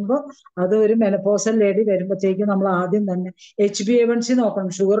ആയിട്ട് വരുമ്പോൾ അത് ഒരു മെനപ്പോസൽ ലേഡി വരുമ്പോഴത്തേക്കും നമ്മൾ ആദ്യം തന്നെ HbA1c നോക്കണം,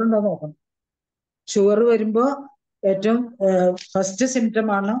 ഷുഗർ ഉണ്ടോ നോക്കണം. ഷുഗർ വരുമ്പോൾ ഏറ്റവും ഫസ്റ്റ് സിംറ്റം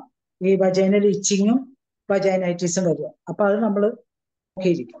ആണ് ഈ വജൈനൽ ഇച്ചിങ്ങും വജൈനൈറ്റിസും വരിക. അപ്പൊ അത് നമ്മൾ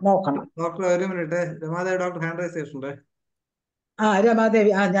നോക്കണം. ഡോക്ടർ ഒരു minute, Ramadevi doctor hand raise ചെയ്തിട്ടുണ്ട്.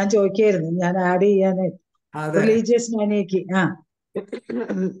 രമാദേവി, ഞാൻ ചോദിക്കായിരുന്നു, ഞാൻ ആഡ് ചെയ്യാന് റിലീജിയസ് മാനിയക്ക്.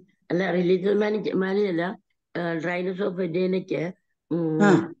 അല്ല, റിലീജിയസ് മാനി അല്ല, ഡ്രൈനസ് ഓഫ് വെജൈനയ്ക്ക്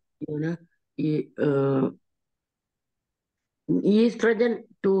ഈ ഈസ്ട്രജൻ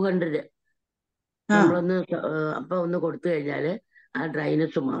 200 നമ്മളൊന്ന് അപ്പൊ ഒന്ന് കൊടുത്തു കഴിഞ്ഞാല് ആ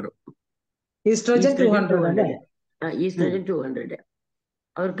ഡ്രൈനസ് മാറും. Oestrogen 200 oestrogen 200.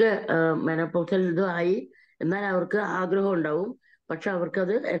 അവർക്ക് മെനോപോസൽ ആയി, എന്നാൽ അവർക്ക് ആഗ്രഹം ഉണ്ടാവും, പക്ഷെ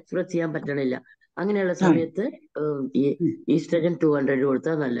അവർക്കത് എക്സ്പ്രസ് ചെയ്യാൻ പറ്റണില്ല. അങ്ങനെയുള്ള സമയത്ത് ഈ ഈസ്ട്രജൻ 200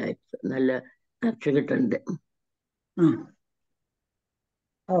 കൊടുത്താൽ നല്ല ആക്ഷൻ കിട്ടുന്നുണ്ട്.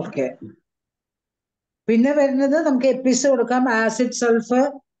 ഓക്കെ. പിന്നെ വരുന്നത് നമുക്ക് എപ്പിസ് കൊടുക്കാം, ആസിഡ് സൾഫർ,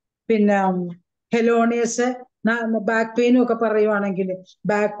 പിന്നെ ഹെലോണിയസ്. ബാക്ക് പെയിനും ഒക്കെ പറയുവാണെങ്കിൽ,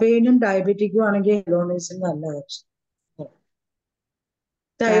 ബാക്ക് പെയിനും ഡയബറ്റിക്കും ആണെങ്കിൽ ഹെലോണിയസിന് നല്ല action.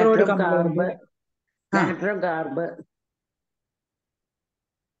 Thyroid complaint, carb,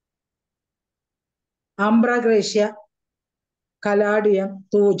 ആംബ്രാഗ്രേഷ്യ, caladium,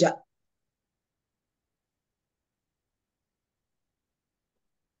 thuja.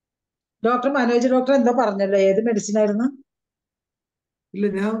 Doctor Manoj doctor എന്താ പറഞ്ഞല്ലോ, ഏത് മെഡിസിൻ ആയിരുന്നു? ഇല്ല,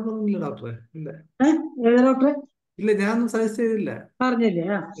 ഞാൻ പറഞ്ഞില്ല ഡോക്ടറെ. ഇല്ല, ഏത് ഡോക്ടറെ? ഇല്ല, ഞാനൊന്നും സജസ്റ്റ് ചെയ്തില്ല. പറഞ്ഞില്ലേ?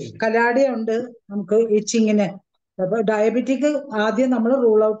 കലാഡിയം ഉണ്ട് നമുക്ക് ഇച്ചിങ്ങിന്. അപ്പൊ ഡയബറ്റിക് ആദ്യം നമ്മൾ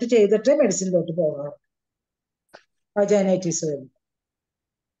റൂൾ ഔട്ട് ചെയ്തിട്ട് മെഡിസിനിലോട്ട് പോകാം വജൈനൈറ്റിസ് വരും.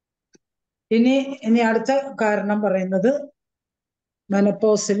 ഇനി അടുത്ത കാരണം പറയുന്നത്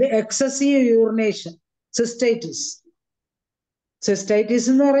മെനപ്പോസിൽ എക്സസീവ് യൂറിനേഷൻ, സിസ്റ്റൈറ്റിസ്. സിസ്റ്റൈറ്റിസ്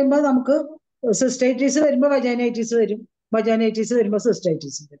എന്ന് പറയുമ്പോൾ നമുക്ക് സിസ്റ്റൈറ്റിസ് വരുമ്പോൾ വജൈനൈറ്റിസ് വരും, വജൈനൈറ്റിസ് വരുമ്പോൾ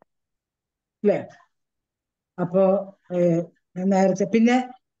സിസ്റ്റൈറ്റിസ് വരും, അല്ലേ? അപ്പോ നേരത്തെ പിന്നെ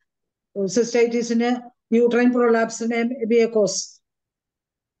സിസ്റ്റൈറ്റിസിന് യൂട്രൈൻ പ്രൊലാപ്സിന് ബിയക്കോസ്.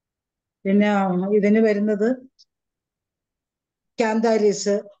 പിന്നെ ഇതിന് വരുന്നത്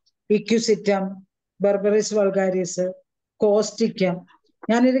കാന്താരിസ്, ഇക്യുസിറ്റം, ബർബറിസ് വൾഗാരിസ്, കോസ്റ്റിക്കം.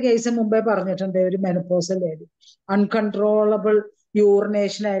 ഞാനൊരു കേസ് മുമ്പേ പറഞ്ഞിട്ടുണ്ട്, ഒരു മെനപ്പോസൽ ലേഡി അൺകൺട്രോളബിൾ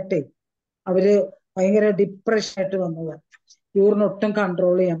യൂറിനേഷനായിട്ടേ അവര് ഭയങ്കര ഡിപ്രഷനായിട്ട് വന്നത്. യൂറിൻ ഒട്ടും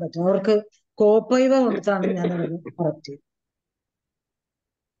കൺട്രോൾ ചെയ്യാൻ പറ്റും. അവർക്ക് കോപ്പൈവ കൊടുത്താണ് ഞാൻ അവരെ കറക്റ്റ് ചെയ്തത്.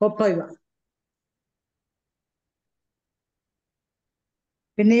 കോപ്പൈവ.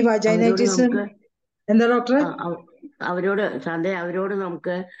 പിന്നെ ഈ വജൈനൈറ്റിസ് എന്താ ഡോക്ടറെ? അവരോട്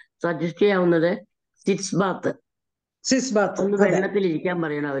നമുക്ക് സജസ്റ്റ് ചെയ്യാവുന്നത് സിറ്റ്സ് ബാത്ത്. ഒന്ന് വെള്ളത്തിലിരിക്കാൻ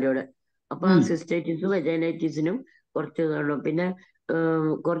പറയണം അവരോട്. അപ്പൊ ആ സിസ്റ്റൈറ്റിസും വെജൈനൈറ്റിസിനും കുറച്ച് കാണും. പിന്നെ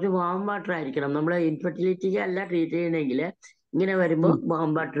കുറച്ച് വാം വാട്ടർ ആയിരിക്കണം. നമ്മള് ഇൻഫെർട്ടിലിറ്റിക്ക് അല്ല ട്രീറ്റ് ചെയ്യണമെങ്കിൽ ഇങ്ങനെ വരുമ്പോൾ വാം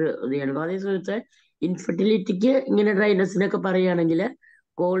വാട്ടർ ഇത് ചെയ്യണം. അതേ സമയത്ത് ഇൻഫെർട്ടിലിറ്റിക്ക് ഇങ്ങനെ ഡ്രൈനസിനൊക്കെ പറയുകയാണെങ്കിൽ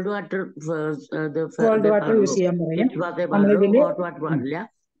കോൾഡ് വാട്ടർ യൂസ് ചെയ്യാൻ പറയും. ഹോട്ട് വാട്ടർ പാടില്ല.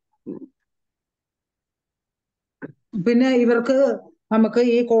 പിന്നെ ഇവർക്ക് നമുക്ക്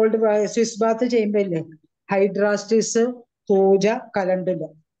ഈ കോൾഡ് സ്വിസ് ബാത്ത് ചെയ്യുമ്പോ ഇല്ലേ, ഹൈഡ്രാസ്റ്റിസ്, സൂജ, കലണ്ടില്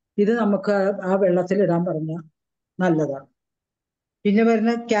ഇത് നമുക്ക് ആ വെള്ളത്തിൽ ഇടാൻ പറഞ്ഞ നല്ലതാണ്. പിന്നെ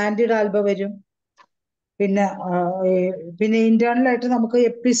വരുന്ന കാൻഡിഡ് ആൽബ വരും. പിന്നെ ഇന്റേണലായിട്ട് നമുക്ക്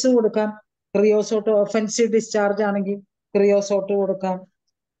എപ്പിസ് കൊടുക്കാം. ക്രിയോസോട്ട് ഒഫൻസീവ് ഡിസ്ചാർജ് ആണെങ്കിൽ ക്രിയോസോട്ട് കൊടുക്കാം.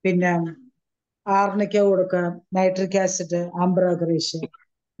 പിന്നെ ആർണിക്ക കൊടുക്കാം, നൈട്രിക് ആസിഡ്, ആംബ്രാഗ്രേഷ്,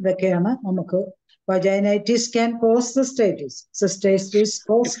 ഇതൊക്കെയാണ് നമുക്ക്. Vaginitis can cause cystitis. Cystitis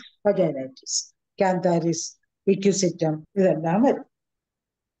cause vaginitis. Cantharis, Icusitum, ഇതെല്ലാം വരും.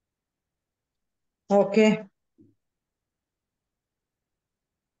 ഓക്കെ.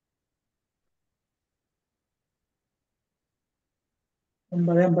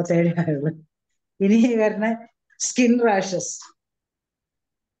 ആയുള്ളൂ. ഇനി വരുന്ന skin rashes,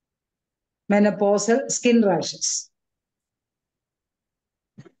 menopausal skin rashes.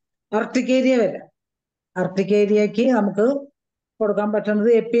 Urticaria വരാം. അർട്ടിക്കേരിയക്ക് നമുക്ക് കൊടുക്കാൻ പറ്റുന്നത്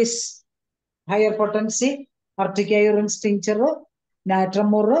എപ്പിസ്, ഹയർ പൊട്ടൻസി, അർട്ടിക്ക യൂറിൻ സ്റ്റിങ്ചർ,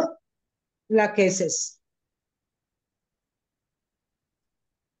 നാട്രമൂർ, ലക്കേസസ്.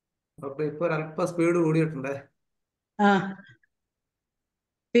 ഇപ്പൊ ഒരല്പം സ്പീഡ് കൂടിയിട്ടുണ്ടേ.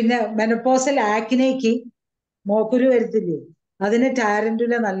 പിന്നെ മെനപ്പോസൽ ആക്നേക്ക് മോക്കുരു വരുത്തില്ലേ, അതിന്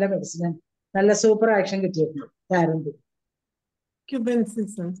ടാരന്റുല നല്ല മെഡിസിൻ, നല്ല സൂപ്പർ ആക്ഷൻ കിട്ടിയിട്ടുണ്ട് ടാരന്റുല.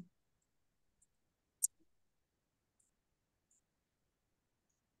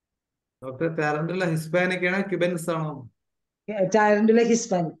 ഡോക്ടർ ടാരന്റുല ഹിസ്പാനിക് ആണോ ക്യൂബൻസ് ആണോ? ടാരന്റുല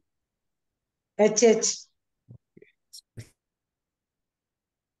ഹിസ്പാനിക്, HH.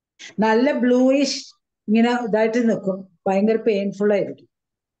 നല്ല ബ്ലൂയിഷ് ഇങ്ങനെ ഇതായിട്ട് നിൽക്കും, ഭയങ്കര പെയിൻഫുൾ ആയിരിക്കും,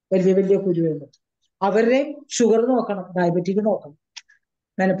 വലിയ വലിയ കുരു വന്നിട്ട്. അവരുടെയും ഷുഗർ നോക്കണം, ഡയബറ്റിക് നോക്കണം.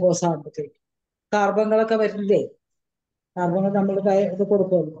 മെനപ്പോസ് ആകുമ്പോഴത്തേക്ക് കാർബണങ്ങളൊക്കെ വരില്ലേ, കാർബണങ്ങൾ നമ്മൾ ഇത്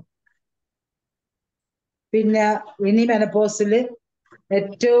കൊടുക്കുമല്ലോ. പിന്നെ ഇനി മെനപ്പോസിൽ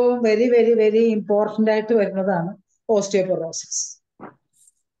ഏറ്റവും വെരി വെരി വെരി ഇമ്പോർട്ടൻ്റ് ആയിട്ട് വരുന്നതാണ് ഓസ്റ്റിയോപൊറോസിസ്.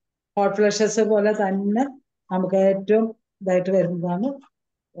 ഹോട്ട് ഫ്ലഷസ് പോലെ തന്നെ നമുക്ക് ഏറ്റവും ഇതായിട്ട് വരുന്നതാണ്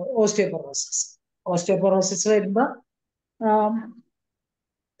ഓസ്റ്റിയോപൊറോസിസ്. ഓസ്റ്റിയോപൊറോസിസ് വരുമ്പോൾ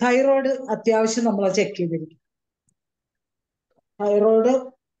തൈറോയ്ഡ് അത്യാവശ്യം നമ്മൾ ചെക്ക് ചെയ്തിരിക്കും. തൈറോയ്ഡ്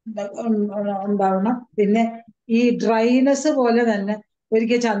ഉണ്ടാവണം. പിന്നെ ഈ ഡ്രൈനെസ് പോലെ തന്നെ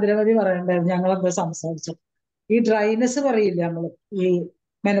ഒരിക്കൽ ചന്ദ്രമതി പറയണ്ടായിരുന്നു, ഞങ്ങളെന്താ സംസാരിച്ചു, ഈ ഡ്രൈനെസ് പറയില്ല നമ്മൾ ഈ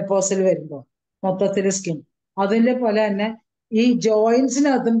മെനപ്പോസിൽ വരുമ്പോൾ മൊത്തത്തിൽ സ്കിൻ, അതിന്റെ പോലെ തന്നെ ഈ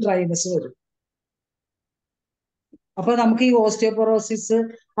ജോയിന്റ്സിനകത്തും ഡ്രൈനെസ് വരും. അപ്പൊ നമുക്ക് ഈ ഓസ്റ്റിയോപൊറോസിസ്,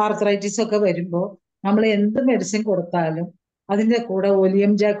 ആർത്രൈറ്റിസ് ഒക്കെ വരുമ്പോൾ നമ്മൾ എന്ത് മെഡിസിൻ കൊടുത്താലും അതിന്റെ കൂടെ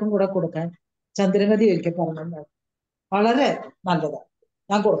ഒലിയം ജാക്കും കൂടെ കൊടുക്കാൻ ചന്ദ്രമതി ഒരിക്കൽ പറഞ്ഞിട്ടുണ്ടാവും. വളരെ നല്ലതാണ്,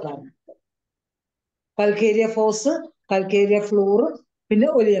 ഞാൻ കൊടുക്കാറുണ്ട്. കൽക്കേരിയ ഫോസ്, കൽക്കേരിയ ഫ്ലൂർ, പിന്നെ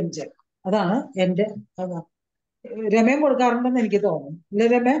ഒലിയം ജാക്ക്. അതാണ് എന്റെ. രമയും കൊടുക്കാറുണ്ടെന്ന് എനിക്ക് തോന്നുന്നു, ഇല്ല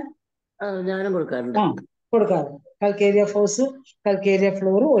രമേ? ഞാനും കൊടുക്കാറുണ്ട്. കൊടുക്കാറുണ്ട്. കൽക്കേരിയ ഫോസ്, കൽക്കേരിയ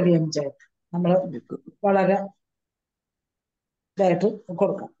ഫ്ലൂർ, ഒലിയം ജാക്ക് നമ്മൾ വളരെ ഇതായിട്ട്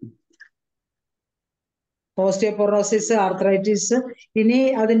കൊടുക്കാം. Osteoporosis, arthritis. ഇനി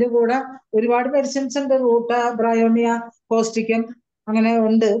അതിന്റെ കൂടെ ഒരുപാട് മെഡിസിൻസ് ഉണ്ട്, റൂട്ട, ബ്രയോണിയ, കോസ്റ്റിക്കം, അങ്ങനെ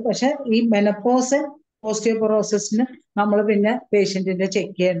ഉണ്ട്. പക്ഷെ ഈ മെനപ്പോസ് ഓസ്റ്റിയോപൊറോസിസിന് നമ്മൾ പിന്നെ പേഷ്യന്റിന്റെ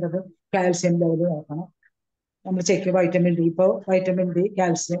ചെക്ക് ചെയ്യേണ്ടത് കാൽസ്യം ലെവൽ നോക്കണം. നമ്മൾ ചെക്ക് വൈറ്റമിൻ ഡി, ഇപ്പോൾ വൈറ്റമിൻ ഡി,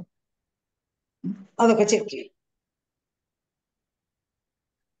 കാൽസ്യം, അതൊക്കെ ചെക്ക് ചെയ്യും.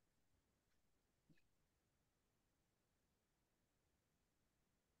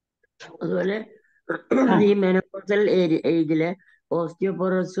 അതുപോലെ ഈ മെനോപോസൽ ഏജില്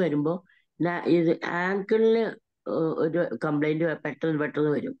ഓസ്റ്റിയോപൊറോസിസ് വരുമ്പോ ഇത് ആങ്കിളിന് ഒരു കംപ്ലൈന്റ്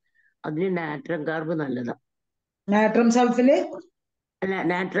പെട്ടെന്ന് വരും. അതിന് നാട്രം കാർബ് നല്ലതാ. നാട്രം സൾഫില് അല്ല,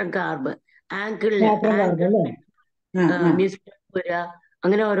 നാട്രം കാർബ് ആങ്കിളിന് വരിക,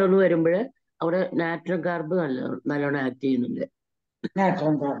 അങ്ങനെ ഓരോന്ന് വരുമ്പോൾ അവിടെ നാട്രം കാർബ് നല്ലോണം ആക്ട് ചെയ്യുന്നുണ്ട്.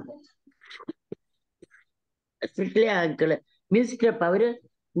 നാട്രം കാർബ് എസ്പെഷ്യലി ആങ്കിള് മിസ്റ്റപ്പ് അവര്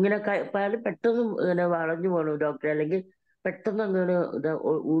ഇങ്ങനെ പല പെട്ടെന്ന് ഇങ്ങനെ വളഞ്ഞു പോകണം ഡോക്ടറെ, അല്ലെങ്കിൽ പെട്ടെന്ന് അങ്ങനെ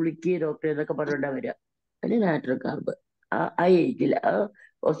ഉളുക്കി ഡോക്ടറെ എന്നൊക്കെ പറഞ്ഞിട്ടാ വരിക. അതിന് നാച്ചുറൽ കാർബ് ആ ഏജില്, ആ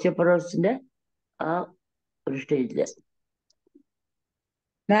ഓസ്റ്റിയോപൊറോസിന്റെ ആ ഒരു സ്റ്റേജില്.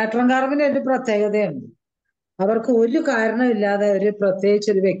 നാട്രം കാർബിന് ഒരു പ്രത്യേകതയുണ്ട്. അവർക്ക് ഒരു കാരണമില്ലാതെ പ്രത്യേകിച്ച്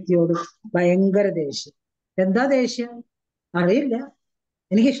ഒരു വ്യക്തിയോട് ഭയങ്കര ദേഷ്യം. എന്താ ദേഷ്യം അറിയില്ല,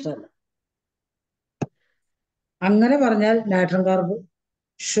 എനിക്കിഷ്ടമല്ല. അങ്ങനെ പറഞ്ഞാൽ നാട്രം carb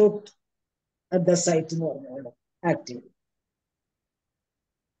shoot at the site എന്ന് പറഞ്ഞ ആക്റ്റീവ്.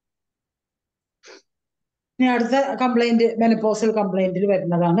 ഇനി അടുത്ത കംപ്ലൈന്റ്, മെനപ്പോസൽ കംപ്ലൈന്റിൽ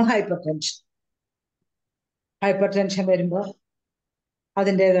വരുന്നതാണ് ഹൈപ്പർ ടെൻഷൻ. ഹൈപ്പർ ടെൻഷൻ വരുമ്പോൾ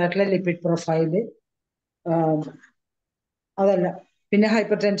അതിൻ്റെതായിട്ടുള്ള ലിപ്പിഡ് പ്രൊഫൈല് അതല്ല. പിന്നെ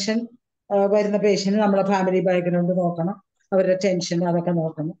ഹൈപ്പർ ടെൻഷൻ വരുന്ന പേഷ്യന്റ് നമ്മളെ ഫാമിലി ബാക്ക്ഗ്രൗണ്ട് നോക്കണം, അവരുടെ ടെൻഷൻ അതൊക്കെ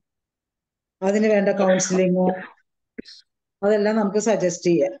നോക്കണം. അതിന് വേണ്ട കൗൺസിലിങ്ങോ അതെല്ലാം നമുക്ക് സജസ്റ്റ്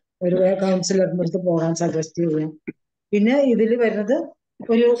ചെയ്യാം, ഒരു കൗൺസിലറിന്റെ അടുത്ത് പോകാൻ സജസ്റ്റ് ചെയ്യാം. പിന്നെ ഇതിൽ വരുന്നത്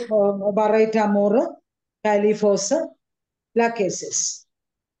ഒരു ബറൈറ്റാമോർ, കാലിഫോസ്, ലാക്കേസിസ്.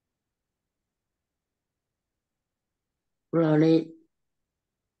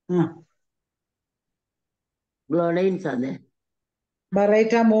 ഗ്ലോണൈൻസ് ആണ്.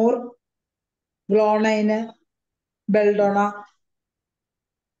 ബറൈറ്റാമോർ, ഗ്ലോണൈന്, ബെൽഡോണ.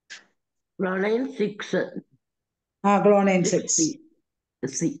 ഗ്ലോണൈൻ 6. ഗ്ലോണൈൻ 6.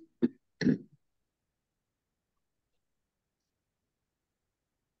 സി.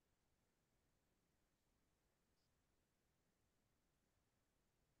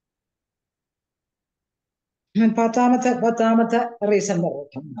 പത്താമത്തെ റീസൺ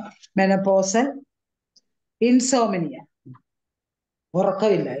പറയട്ടെ. Menopausal insomnia,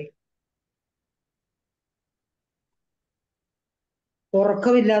 ഉറക്കമില്ലായി.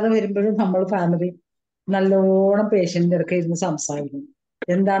 ഉറക്കമില്ലാതെ വരുമ്പോഴും നമ്മൾ ഫാമിലി നല്ലോണം പേഷ്യന്റിന്റെ അടുക്ക ഇരുന്ന് സംസാരിക്കണം,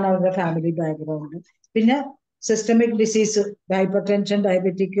 എന്താണ് അവരുടെ ഫാമിലി ബാക്ക്ഗ്രൗണ്ട്. പിന്നെ systemic disease, hyper tension,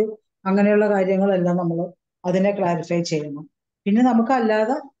 diabetic, അങ്ങനെയുള്ള കാര്യങ്ങളെല്ലാം നമ്മൾ അതിനെ ക്ലാരിഫൈ ചെയ്യണം. പിന്നെ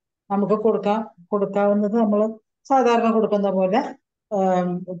നമുക്കല്ലാതെ നമുക്ക് കൊടുക്കാവുന്നത് നമ്മൾ സാധാരണ കൊടുക്കുന്ന പോലെ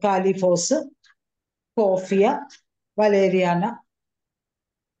കാലിഫോസ്, കോഫിയ, വലേരിയാന,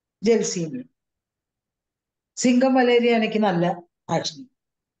 ജെൽസീനിയ. സിംഗം വലേരിയാനയ്ക്ക് നല്ല ആക്ഷൻ.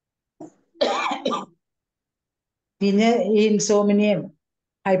 പിന്നെ ഈ ഇൻസോമിനിയും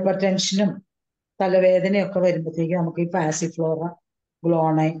ഹൈപ്പർ ടെൻഷനും തലവേദനയൊക്കെ വരുമ്പോഴത്തേക്ക് നമുക്ക് ഈ പാസിഫ്ലോറ,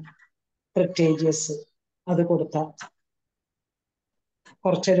 ഗ്ലോണൈൻ, ട്രിപ്റ്റേജിയസ് അത് കൊടുത്താൽ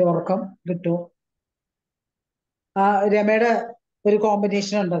കുറച്ചൊരു ഉറക്കം കിട്ടും. രമയുടെ ഒരു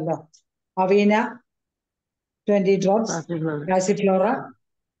കോമ്പിനേഷൻ ഉണ്ടല്ലോ, അവീന 20 ഡ്രോപ്സ്, പാസിഫ്ലോറ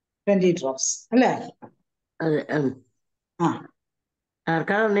 20 ഡ്രോപ്സ് അല്ലേ? അതെ.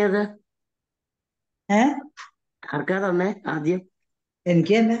 ആർക്കാ തന്നെയത്? ആർക്കാ തന്നെ ആദ്യം?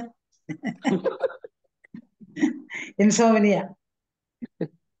 എനിക്ക് തന്നെ. ഇൻസോമിനിയ.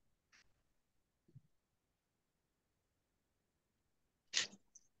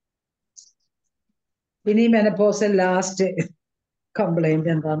 ഇനി മെനപ്പോസൽ ലാസ്റ്റ് കംപ്ലൈന്റ്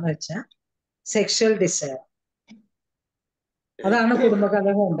എന്താന്ന് വെച്ചാൽ സെക്ഷൽ ഡിസയർ. അതാണ്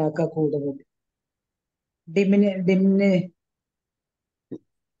കുടുംബകലഹം ഉണ്ടാക്കുക കൂടുതൽ.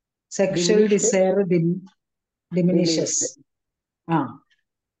 Sexual desire diminishes.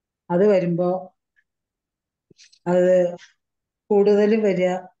 അത് വരുമ്പോ അത് കൂടുതലും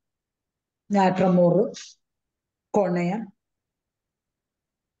വരിക നാട്രമോറ്, കൊണയ,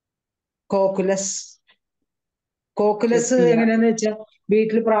 കോക്കുലസ്. എങ്ങനെയാന്ന് വെച്ചാൽ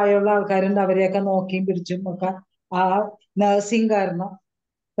വീട്ടിൽ പ്രായമുള്ള ആൾക്കാരുണ്ട്, അവരെയൊക്കെ നോക്കിയും പിടിച്ചും ഒക്കെ ആ നഴ്സിംഗ് കാരണം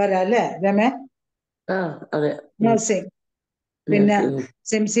വരാം അല്ലേ രമേ? നഴ്സിംഗ്. പിന്നെ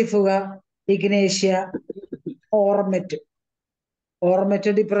സെംസിഫുക, ഇഗ്നേഷ്യ, ഓർമെറ്റ്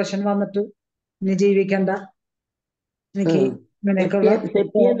ഡിപ്രഷൻ വന്നിട്ട് ഇനി ജീവിക്കണ്ട, എനിക്ക് ഇങ്ങനെയൊക്കെയുള്ള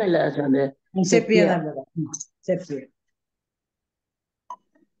സെപ്പിയ നല്ലതാ. Sepia.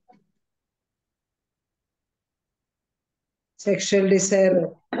 Sexual desire,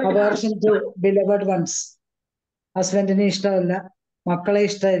 aversion to beloved once. ഹസ്ബൻഡിനെ ഇഷ്ടമല്ല, മക്കളെ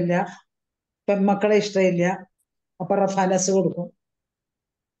ഇഷ്ടമില്ല, പെൺമക്കളെ ഇഷ്ടമില്ല, അപ്പൊ റഫാനസ് കൊടുക്കും.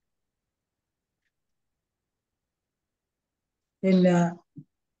 പിന്നെ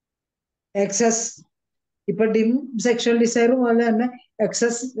എക്സസ്, ഇപ്പൊ സെക്ഷൽ ഡിസയർ പോലെ തന്നെ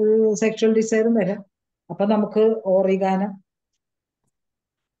എക്സസ് സെക്ഷൽ ഡിസയറും വരാം. അപ്പൊ നമുക്ക് ഓറിഗാനം,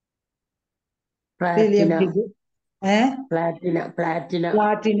 Lilium TIG,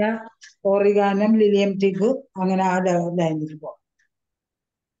 Platina, ഓറിഗാനം, Lilium TIG, അങ്ങനെ ആ ലൈനിൽ പോകാം.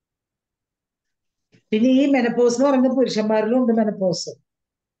 പിന്നെ ഈ മെനപ്പോസ് എന്ന് പറയുന്നത് പുരുഷന്മാരിലും ഉണ്ട് മെനപ്പോസ്,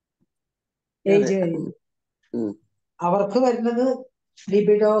 ഏജ് കഴിയുന്നു. അവർക്ക് വരുന്നത്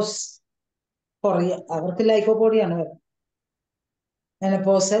ലിബിഡോസ് കുറയ, അവർക്ക് ലൈക്കോപോഡിയാണ് വരുന്നത്.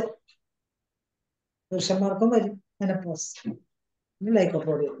 മെനപ്പോസ് പുരുഷന്മാർക്കും വരും മെനപ്പോസ്,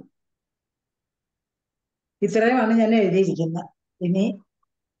 ലൈക്കോപോഡിയ. ഇത്രയുമാണ് ഞാൻ എഴുതിയിരിക്കുന്നത്. ഇനി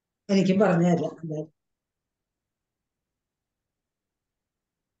എനിക്കും പറഞ്ഞു തരാം.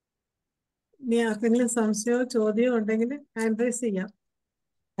 ഇനി ആർക്കെങ്കിലും സംശയമോ ചോദ്യമോ ഉണ്ടെങ്കിൽ ഹാൻഡ് റൈസ് ചെയ്യാം.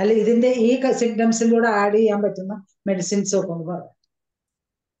 അല്ല, ഇതിന്റെ ഈ സിംറ്റംസിലൂടെ ആഡ് ചെയ്യാൻ പറ്റുന്ന മെഡിസിൻസ് ഒക്കെ ഒന്ന് പറയാം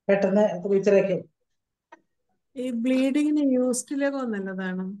പെട്ടെന്ന്. ഇത്രയൊക്കെ. ഈ ബ്ലീഡിങ്ങിന് യൂസ്റ്റിലഗോ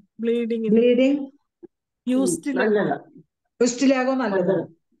നല്ലതാണ്. ബ്ലീഡിങ്ങിന് ബ്ലീഡിങ് യൂസ്റ്റിലഗോ നല്ലതാ. ക്വിസ്റ്റിലാഗോ നല്ലതാണ്. നല്ലതാ.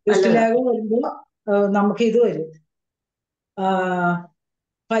 ക്വിസ്റ്റിലാഗോ വരുമ്പോ നമുക്ക് ഇത് വരും,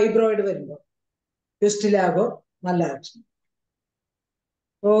 ഫൈബ്രോയിഡ് വരുമ്പോ ക്വിസ്റ്റിലാഗോ നല്ല ആക്ഷൻ.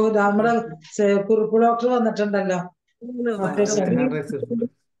 ഓ, നമ്മുടെ കുറുപ്പ് ഡോക്ടർ വന്നിട്ടുണ്ടല്ലോ. ഡോക്ടർ ശരി. ഹാൻഡ് റൈസ് ചെയ്തിട്ടുണ്ട്.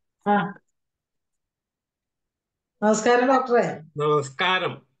 ആ, നമസ്കാരം ഡോക്ടറെ.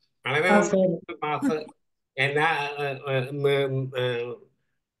 നമസ്കാരം. വളരെ നമസ്കാരം. ക്ലാസ്. എല്ലാ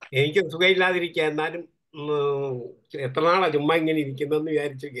എനിക്ക് സുഖമില്ലാതിരിക്കുക, എന്നാലും എത്ര നാളാ ചുമ്മാ ഇങ്ങനെ ഇരിക്കുന്നെന്ന്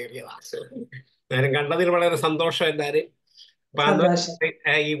വിചാരിച്ചു കയറിയതാ. നേരം കണ്ടതിൽ വളരെ സന്തോഷം എല്ലാരും. അപ്പൊ അന്ന്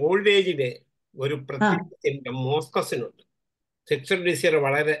ഈ ഓൾഡ് ഏജില് ഒരു പ്രത്യേക മോസ്കസിനുണ്ട്. സെക്സ്വൽ ഡിസയർ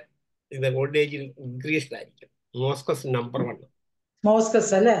വളരെ ഓൾഡ് ഏജിൽ ഇൻക്രീസ്ഡ് ആയിരിക്കും. മോസ്കസ് നമ്പർ 1.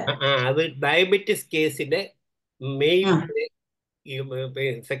 മോസ്കസ് അല്ലേ? അത് ഡയബറ്റിസ് കേസിന്റെ മെയിലിന്റെ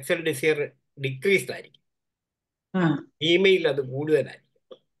സെക്സ്വൽ ഡിസയർ ഡിക്രീസ്ഡ് ആയിരിക്കും. ഫീമെയിൽ അത്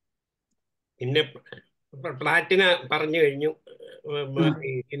കൂടുതലായിരിക്കും. പിന്നെ പ്ലാറ്റിന പറഞ്ഞു കഴിഞ്ഞു,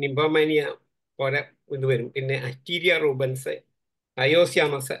 നിംബോമാനിയ പോലെ ഇത് വരും. പിന്നെ അസ്റ്റീരിയ റൂബൻസ്,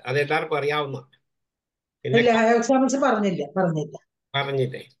 അയോസ്യാമസ്, അതെല്ലാവർക്കും അറിയാവുന്ന. പിന്നെ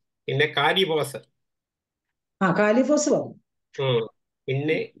പറഞ്ഞില്ലേ. പിന്നെ കാലിഫോസ്,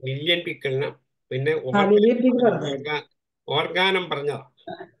 പിന്നെ വില്യൻ പിക്കിളിന്, പിന്നെ ഓർഗാനം പറഞ്ഞതാ.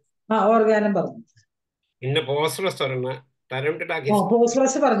 പിന്നെ ഫോസ്ഫറസ് ഒരെണ്ണ,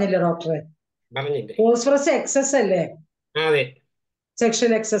 ഫോസ്ഫറസ് പറഞ്ഞില്ലേ ഡോക്ടറെ? പറഞ്ഞില്ലേ? ഫോസ്ഫറസ് എക്സസ് അല്ലേ? അതെ,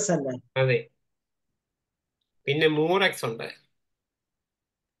 സെക്ഷൽ എക്സസ് അല്ലേ? അതെ. പിന്നെ മൂറക്സ് ഉണ്ട്,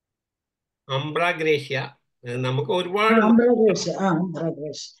 അംബ്രാഗ്രേഷ്യ. നമുക്ക് ഒരുപാട്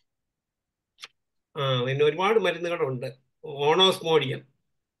പിന്നെ ഒരുപാട് മരുന്നുകളുണ്ട്. ഓണോസ്മോഡിയം.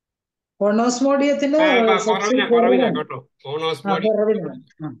 ഓണോസ്മോഡിയത്തിന് കുറവില്ല കേട്ടോ. ഓണോസ്മോഡിയം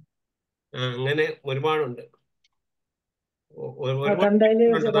അങ്ങനെ ഒരുപാടുണ്ട്.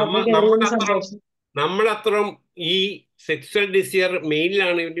 നമ്മളത്രയും ഈ സെക്സ്വൽ ഡിസയർ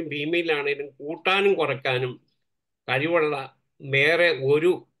മെയിലാണെങ്കിലും ഫീമെയിലാണെങ്കിലും കൂട്ടാനും കുറയ്ക്കാനും കഴിവുള്ള വേറെ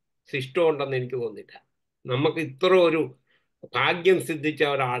ഒരു സിസ്റ്റം ഉണ്ടെന്ന് എനിക്ക് തോന്നുന്നില്ല. നമുക്ക് ഇത്ര ഒരു ഭാഗ്യം സിദ്ധിച്ച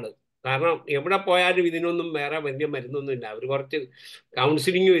ഒരാള്. കാരണം എവിടെ പോയാലും ഇതിനൊന്നും വേറെ വലിയ മരുന്നൊന്നും ഇല്ല. അവർ കുറച്ച്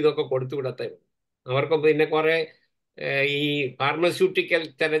കൗൺസിലിങ്ങും ഇതൊക്കെ കൊടുത്തു വിടത്തേ. അവർക്ക് പിന്നെ കുറെ ഈ ഫാർമസ്യൂട്ടിക്കൽ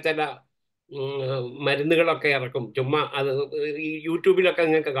ചില മരുന്നുകളൊക്കെ ഇറക്കും. ചുമ്മാ അത് ഈ യൂട്യൂബിലൊക്കെ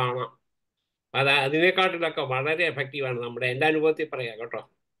നിങ്ങൾക്ക് കാണാം. അതിനെക്കാട്ടിലൊക്കെ വളരെ എഫക്റ്റീവാണ്. എൻ്റെ അനുഭവത്തിൽ പറയാം കേട്ടോ.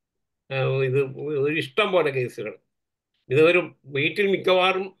 ഇത് ഒരു ഇഷ്ടം പോലെ കേസുകൾ. ഇതൊരു വീട്ടിൽ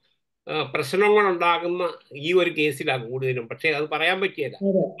മിക്കവാറും പ്രശ്നങ്ങളുണ്ടാകുന്ന ഈ ഒരു കേസിലാണ് കൂടുതലും. പക്ഷെ അത് പറയാൻ പറ്റിയല്ല.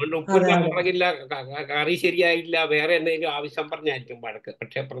 അതുകൊണ്ട് ഉപ്പില്ല, മുളകില്ല, കറി ശരിയായില്ല, വേറെ എന്തെങ്കിലും ആവശ്യം പറഞ്ഞായിരിക്കും വഴക്ക്.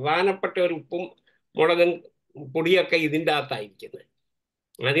 പക്ഷെ പ്രധാനപ്പെട്ട ഒരു ഉപ്പും മുളകും പൊടിയൊക്കെ ഇതിൻ്റെ അകത്തായിരിക്കുന്നത്.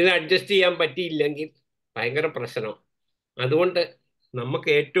 അതിനെ അഡ്ജസ്റ്റ് ചെയ്യാൻ പറ്റിയില്ലെങ്കിൽ ഭയങ്കര പ്രശ്നം. അതുകൊണ്ട് നമുക്ക്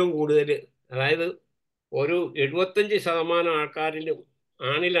ഏറ്റവും കൂടുതൽ, അതായത് ഒരു 75% ആൾക്കാരിലും,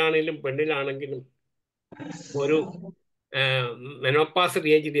 ആണിലാണെങ്കിലും പെണ്ണിലാണെങ്കിലും, ഒരു മെനോപാസ്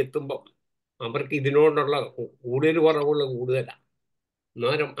ഏജിൽ എത്തുമ്പോൾ അവർക്ക് ഇതിനോടുള്ള കുറവുള്ള കൂടുതലാണ്.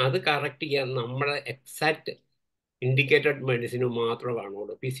 അന്നേരം അത് കറക്റ്റ് ചെയ്യാൻ നമ്മളെ എക്സാക്ട് ഇൻഡിക്കേറ്റഡ് മെഡിസിന് മാത്രമേ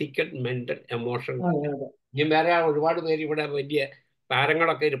കാണുള്ളൂ. Physical, mental, emotional. ഇനി വേറെ ഒരുപാട് പേര് ഇവിടെ വലിയ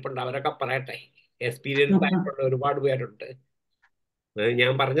താരങ്ങളൊക്കെ ഇരിപ്പുണ്ട്, അവരൊക്കെ പറയട്ടെ. എക്സ്പീരിയൻസ് ആയിട്ടുള്ള ഒരുപാട് പേരുണ്ട്.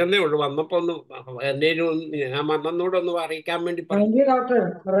 ഞാൻ പറഞ്ഞതേ ഉള്ളൂ. വന്നപ്പോ ഒന്ന് എന്നേലും ഞാൻ വന്നൂടെ ഒന്ന് അറിയിക്കാൻ വേണ്ടി പറഞ്ഞു.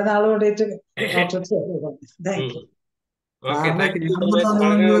 Okay, thank you. വളരെ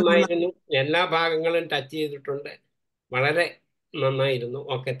നന്നായിരുന്നു. എല്ലാ ഭാഗങ്ങളും ടച്ച് ചെയ്തിട്ടുണ്ട്. വളരെ നന്നായിരുന്നു.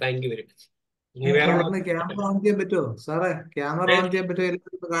 Okay, thank you very much. ഇനി വേറെ ക്യാമറ ഓൺ ചെയ്യാൻ പറ്റുമോ സാറേ? ക്യാമറ ഓൺ ചെയ്യാൻ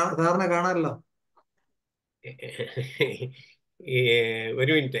പറ്റുമോ? സാറിനെ കാണാമല്ലോ.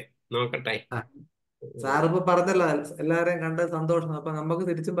 ഒരു മിനിറ്റ് നോക്കട്ടെ. സാറിപ്പോ പറഞ്ഞല്ലോ എല്ലാരെയും കണ്ട് സന്തോഷം. അപ്പൊ നമുക്ക്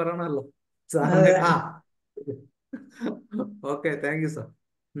തിരിച്ചും പറയണല്ലോ സാറിനെ. Okay, thank you sir.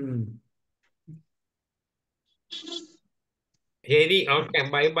 ശരി, okay,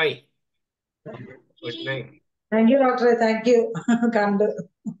 bye bye, good night. Thank you ഡോക്ടറെ, താങ്ക് യു. കണ്ട്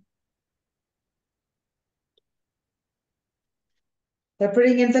എപ്പോഴും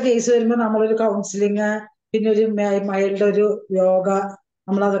ഇങ്ങനത്തെ കേസ് വരുമ്പോ നമ്മളൊരു കൗൺസിലിങ് പിന്നെ ഒരു മൈൽഡ് ഒരു യോഗ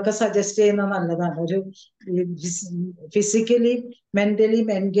നമ്മളതൊക്കെ സജസ്റ്റ് ചെയ്യുന്നത് നല്ലതാണ്. ഒരു ഫിസിക്കലി മെന്റലി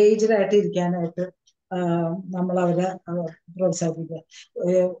എൻഗേജ്ഡ് ആയിട്ട് ഇരിക്കാനായിട്ട് നമ്മൾ അവരെ പ്രോത്സാഹിപ്പിക്കുക.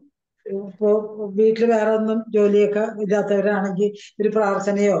 ഇപ്പോ വീട്ടിൽ വേറെ ഒന്നും ജോലിയൊക്കെ ഇല്ലാത്തവരാണെങ്കിൽ ഒരു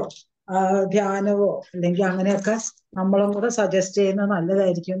പ്രാർത്ഥനയോ ധ്യാനവോ അല്ലെങ്കിൽ അങ്ങനെയൊക്കെ നമ്മളും കൂടെ സജസ്റ്റ് ചെയ്യുന്നത്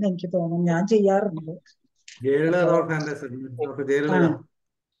നല്ലതായിരിക്കും എന്ന് എനിക്ക് തോന്നുന്നു. ഞാൻ ചെയ്യാറുണ്ട്.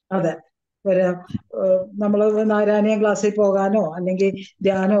 അതെ, ഒരു നമ്മള് നാരായണീയം ക്ലാസ്സിൽ പോകാനോ അല്ലെങ്കിൽ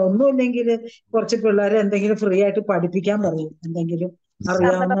ധ്യാനോ ഒന്നും ഇല്ലെങ്കിൽ കുറച്ച് പിള്ളേരെ എന്തെങ്കിലും ഫ്രീ ആയിട്ട് പഠിപ്പിക്കാൻ പറയും, എന്തെങ്കിലും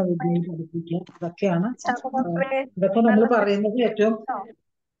അറിയാവുന്ന വിദ്യയിൽ പഠിപ്പിക്കാൻ. അതൊക്കെയാണ് ഇതൊക്കെ നമ്മൾ പറയുന്നത് ഏറ്റവും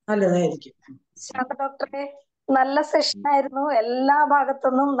നല്ലതായിരിക്കും. ശാന്ത ഡോക്ടറെ, നല്ല സെഷൻ ആയിരുന്നു. എല്ലാ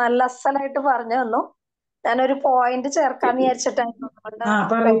ഭാഗത്തുനിന്നും നല്ല അസലായിട്ട് പറഞ്ഞു തന്നു. ഞാനൊരു പോയിന്റ് ചേർക്കാന്ന് വിചാരിച്ചിട്ടായിരുന്നു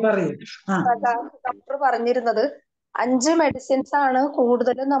ഡോക്ടർ പറഞ്ഞിരുന്നത്. 5 മെഡിസിൻസ് ആണ്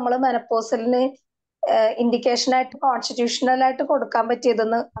കൂടുതലും നമ്മൾ മെനപ്പോസലിന് ഇൻഡിക്കേഷൻ ആയിട്ട് കോൺസ്റ്റിറ്റ്യൂഷണൽ ആയിട്ട് കൊടുക്കാൻ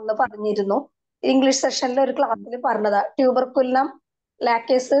പറ്റിയതെന്ന് അന്ന് പറഞ്ഞിരുന്നു. ഇംഗ്ലീഷ് സെഷനിൽ ഒരു ക്ലാസ്സിൽ പറഞ്ഞതാ. ട്യൂബർകുലം,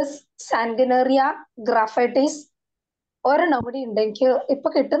 ലാക്കേസസ്, സാൻഗിനേറിയ, ഗ്രാഫൈറ്റിസ്, ഒരെണ്ണം കൂടി ഉണ്ട്, എനിക്ക് ഇപ്പൊ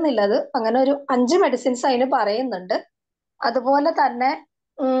കിട്ടുന്നില്ല അത്. അങ്ങനെ ഒരു 5 മെഡിസിൻസ് അതിന് പറയുന്നുണ്ട്. അതുപോലെ തന്നെ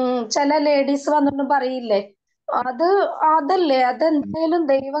ചില ലേഡീസ് വന്നിട്ട് പറയില്ലേ, അതല്ലേ അതെന്തായാലും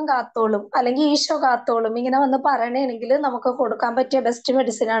ദൈവം കാത്തോളും അല്ലെങ്കിൽ ഈശോ കാത്തോളും, ഇങ്ങനെ വന്ന് പറയണെങ്കിൽ നമുക്ക് കൊടുക്കാൻ പറ്റിയ ബെസ്റ്റ്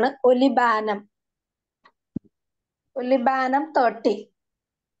മെഡിസിൻ ആണ് ഒലിബാനം. 30.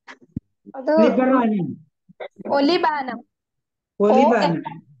 അത് ഒലിബാനം,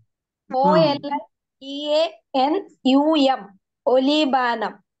 OLEANUM,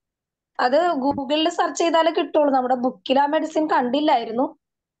 ഒലിബാനം. അത് ഗൂഗിളിൽ സെർച്ച് ചെയ്താലേ കിട്ടുള്ളൂ. നമ്മുടെ ബുക്കിൽ ആ മെഡിസിൻ കണ്ടില്ലായിരുന്നു.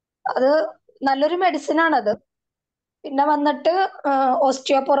 അത് നല്ലൊരു മെഡിസിൻ ആണത്. പിന്നെ വന്നിട്ട്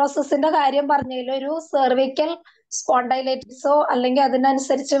ഓസ്റ്റിയോപൊറോസിന്റെ കാര്യം പറഞ്ഞതിൽ ഒരു സെർവിക്കൽ സ്പോണ്ടൈലൈറ്റിസോ അല്ലെങ്കിൽ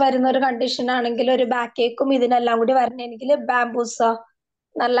അതിനനുസരിച്ച് വരുന്ന ഒരു കണ്ടീഷൻ ആണെങ്കിൽ ഒരു ബാക്ക് ഏക്കും ഇതിനെല്ലാം കൂടി വരണമെങ്കിൽ ബാംബൂസ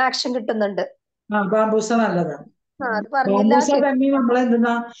നല്ല ആക്ഷൻ കിട്ടുന്നുണ്ട്. ബാംബൂസ നല്ലതാണ്. ബാംബൂസ തന്നെ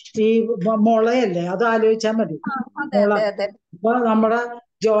നമ്മളെന്താ ഈ മുളയല്ലേ, അത് ആലോചിച്ചാൽ മതി. മുള ഇപ്പൊ നമ്മുടെ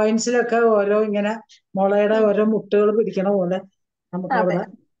ജോയിന്റ്സിലൊക്കെ ഓരോ ഇങ്ങനെ മുളയുടെ ഓരോ മുട്ടുകൾ പിടിക്കണ പോലെ നമുക്ക് അവിടെ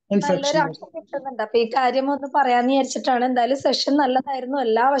നല്ലൊരു ആക്ഷൻ കിട്ടുന്നുണ്ട്. അപ്പൊ ഈ കാര്യം ഒന്ന് പറയാന്ന് വിചാരിച്ചിട്ടാണ്. എന്തായാലും സെഷൻ നല്ലതായിരുന്നു.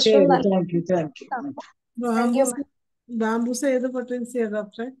 എല്ലാ വർഷവും ബാംബൂസ ഏത് പൊട്ടൻസിയാ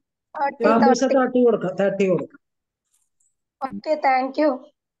ഡോക്ടറെ? 30 കൊടുക്കാം. Okay, thank you.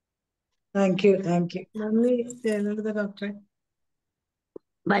 നന്ദി ഡോക്ടറെ.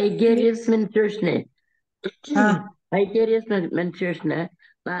 വൈഗേരിയസ് മെൻസ്ട്രേഷന്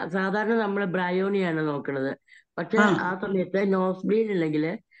സാധാരണ നമ്മൾ ബ്രയോണിയാണ് നോക്കുന്നത്. പക്ഷെ ആ സമയത്ത് നോസ് ബ്ലീഡ് ഉണ്ടെങ്കിൽ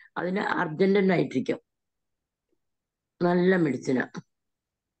അതിന് അർജന്റൻ നൈട്രിക്കം നല്ല മെഡിസിനാ.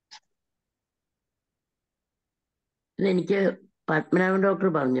 എനിക്ക് പത്മനാഭൻ ഡോക്ടർ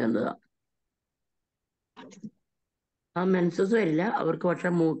പറഞ്ഞു തന്നതാ. ആ മെൻസസ് വരില്ല അവർക്ക്, പക്ഷെ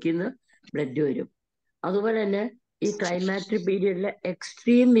മൂക്കിന്ന് ബ്ലഡ് വരും. അതുപോലെ തന്നെ ഈ ക്ലൈമാറ്റിക് പീരിയഡിലെ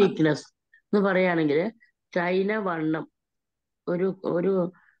എക്സ്ട്രീം വീക്ക്നെസ് എന്ന് പറയുകയാണെങ്കിൽ ചൈന വണ്ണം ഒരു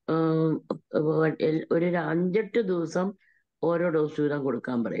 5-8 ദിവസം ഓരോ ഡോസ് വീതം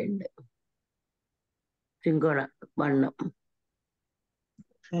കൊടുക്കാൻ പറയുന്നുണ്ട്. സിങ്കോണ വണ്ണം.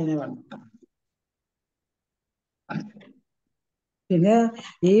 പിന്നെ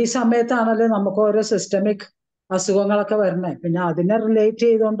ഈ സമയത്താണല്ലോ നമുക്ക് ഓരോ സിസ്റ്റമിക് അസുഖങ്ങളൊക്കെ വരണേ. പിന്നെ അതിനെ റിലേറ്റ്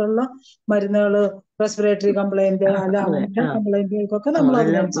ചെയ്തുകൊണ്ടുള്ള മരുന്നുകള്, റെസ്പിറേറ്ററി കംപ്ലൈന്റ് അല്ല അങ്ങനത്തെ കംപ്ലൈന്റുകൾക്കൊക്കെ നമ്മൾ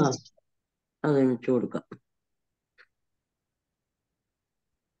അതിനനുസരിച്ച് കൊടുക്കാം.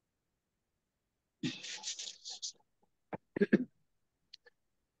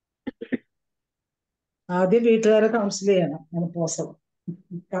 ആദ്യം വീട്ടുകാരെ കൗൺസിൽ ചെയ്യണം. Menopausal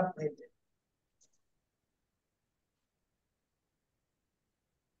complaint.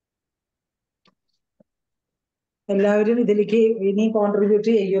 എല്ലാവരും ഇതിലേക്ക് ഇനി കോൺട്രിബ്യൂട്ട്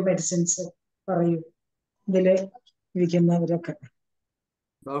ചെയ്യൂ, മെഡിസിൻസ് പറയൂ ഇതില് ഇരിക്കുന്നവരൊക്കെ.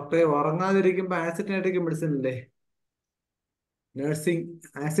 ഡോക്ടറെ, ഉറങ്ങാതിരിക്കുമ്പോ ആസിഡ് നൈട്രിക് മെഡിസിൻ ഇല്ലേ, nursing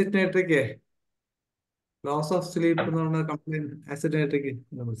acid nitric, loss of sleep എന്ന് പറഞ്ഞ complaint acid nitric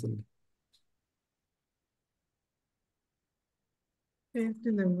medicine.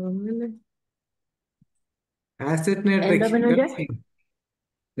 Acid nitric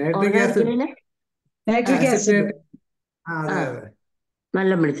acid.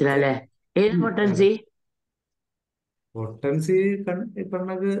 നല്ല മെഡിസിൻ അല്ലേ? ഏത് പൊട്ടൻസി? പൊട്ടൻസി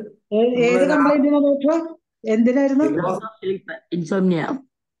ഏത് കംപ്ലൈന്റിനാ ഡോക്ടർ? എന്തിനായിരുന്നു? ഇൻസോംനിയ.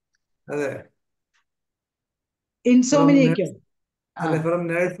 അതെ, ഇൻസോമിനിയക്കോ? അല്ല, ഫ്രം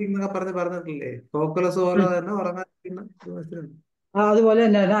നഴ്സിംഗ് എന്നൊക്കെ പറഞ്ഞിട്ടില്ലേ, ഫോക്കലസ് പോലെ തന്നെ ഉറങ്ങാതിരിക്കുന്ന. അതുപോലെ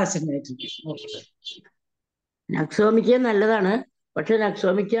തന്നെ ആസിഡ് നൈട്രിക്. നക്സോമിക്ക നല്ലതാണ്. പക്ഷെ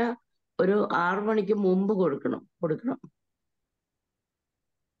നക്സോമിക്ക ഒരു 6 മണിക്ക് മുമ്പ് കൊടുക്കണം.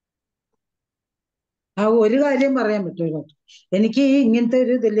 ആ ഒരു കാര്യം പറയാൻ പറ്റുമോ ഡോക്ടർ? എനിക്ക് ഈ ഇങ്ങനത്തെ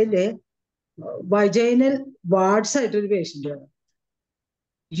ഒരു ഇതില് വജൈനൽ വാർഡ്സ് ആയിട്ടൊരു പേഷ്യന്റ് ആണ്.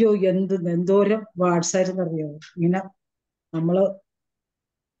 അയ്യോ എന്തോരം വാർഡ്സ് ആയിരുന്നു അറിയാമോ? ഇങ്ങനെ നമ്മള്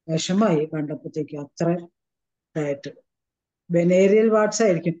വിഷമായി കണ്ടപ്പോഴത്തേക്ക് അത്ര ഇതായിട്ട്. വെനേറിയൽ വാർഡ്സ്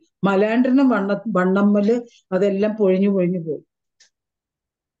ആയിരിക്കും. മലാൻഡറിനും വണ്ണമ്മല് അതെല്ലാം പൊഴിഞ്ഞു പോയി.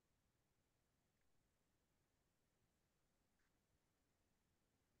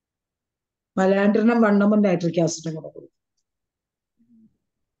 മലാൻഡറിനും വണ്ണമ്മും നൈട്രിക് ആസിഡും കൂടെ കൊടുക്കും.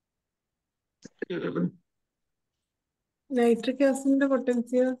 Nitric ആസിഡിന്റെ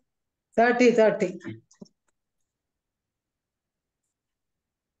potential 30.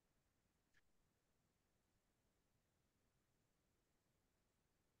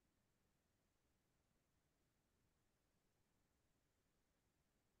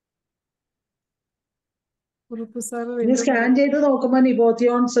 ഇത് സ്കാൻ ചെയ്ത് നോക്കുമ്പോൾ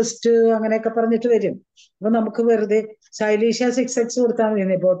നിബോത്തിയോൺ സിസ്റ്റ് അങ്ങനെയൊക്കെ പറഞ്ഞിട്ട് വരും. അപ്പൊ നമുക്ക് വെറുതെ സൈലീഷ്യ 6X കൊടുത്താൽ മതി,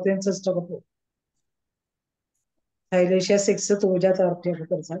 നിബോത്തിയോൺ സിസ്റ്റ് ഒക്കെ പോകും. സൈലീഷ്യ 6 തൂജ 30 ഒക്കെ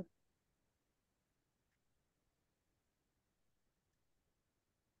കൊടുത്താൽ.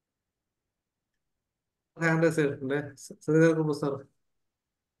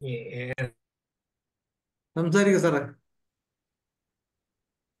 സംസാരിക്കൂ സാറേ.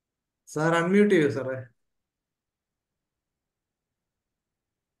 സാർ അൺമ്യൂട്ട് ചെയ്യൂ സാറേ.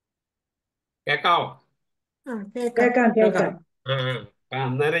 കേക്കാവോ? കേൾക്കാം.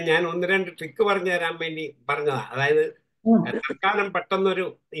 അന്നേരം ഞാൻ 1-2 ട്രിക്ക് പറഞ്ഞു തരാൻ വേണ്ടി പറഞ്ഞതാ. അതായത് തൽക്കാലം പെട്ടെന്നൊരു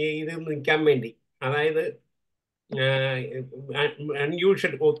ഇത് നിൽക്കാൻ വേണ്ടി. അതായത്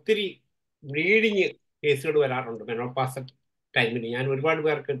അൺയൂഷ്വൽ ഒത്തിരി ബ്ലീഡിങ് കേസുകൾ വരാറുണ്ട് മെനോപാസ് ടൈമിൽ. ഞാൻ ഒരുപാട്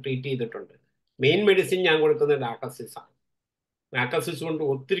പേർക്ക് ട്രീറ്റ് ചെയ്തിട്ടുണ്ട്. മെയിൻ മെഡിസിൻ ഞാൻ കൊടുക്കുന്നത് ലാക്കസിസാണ്. ലാക്കസിസ് കൊണ്ട്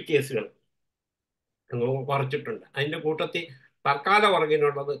ഒത്തിരി കേസുകൾ കുറച്ചിട്ടുണ്ട്. അതിൻ്റെ കൂട്ടത്തിൽ തൽക്കാല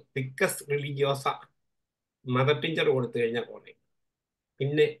പുറകിനുള്ളത് തിക്കസ് റിലീജിയോസ മദർ ടിഞ്ചർ കൊടുത്തു കഴിഞ്ഞാൽ പോലെ.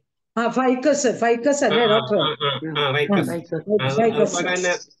 പിന്നെ ഫൈക്കസ് അല്ലേ ഡോക്ടർ? അതുപോലെ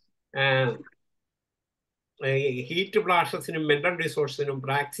തന്നെ ഹീറ്റ് ബ്ലാഷസിനും മെന്റൽ ഡിസോഴ്സിനും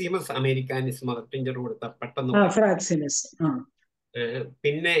പ്രാക്സിമസ് അമേരിക്കാനിസ് മദർ ടിഞ്ചർ കൊടുത്ത പെട്ടെന്ന്.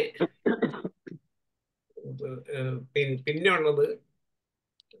 പിന്നെ ഉള്ളത്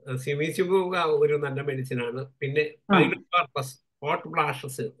സിമിസിബുക ഒരു നല്ല മെഡിസിനാണ്. പിന്നെ പൈലോകാർപ്പസ് ഹോട്ട്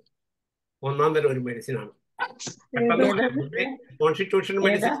ബ്ലാഷസ് 1-ാം തരം ഒരു മെഡിസിനാണ്. കോൺസ്റ്റിറ്റ്യൂഷൻ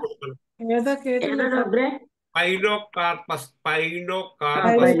മെഡിസിൻ കൊടുക്കണം. പൈലോകാർപ്പസ്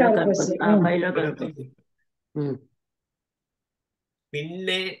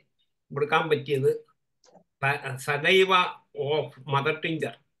പിന്നെ കൊടുക്കാൻ പറ്റിയത് saliva of mother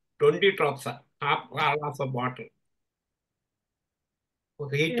tincture 20 drops, half glass of water.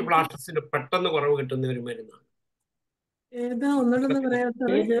 Heat ബ്ലാസ്റ്റേഴ്സിന് പെട്ടെന്ന് കുറവ് കിട്ടുന്ന ഒരു മരുന്നാണ്.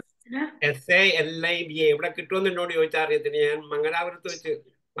 SALIVA എവിടെ കിട്ടുമെന്ന് എന്നോട് ചോദിച്ചാൽ അറിയത്തില്ല. ഞാൻ മംഗലാപുരത്ത് വെച്ച്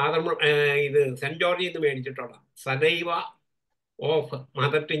ഇത് സെന്റ് ജോർജിൽ നിന്ന് മേടിച്ചിട്ടുള്ള saliva of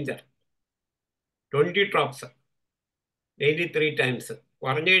mother tincture 20 drops daily 3 times.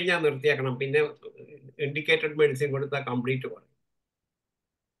 കുറഞ്ഞു കഴിഞ്ഞാൽ നിർത്തിയാക്കണം. പിന്നെ ഇൻഡിക്കേറ്റഡ് മെഡിസിൻ കൊടുത്താൽ കംപ്ലീറ്റ് കുറയും.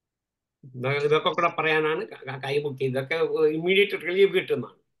 ഇതൊക്കെ കൂടെ പറയാനാണ് കൈ ബുക്ക് ചെയ്ത്. ഇതൊക്കെ ഇമ്മീഡിയറ്റ് റിലീഫ്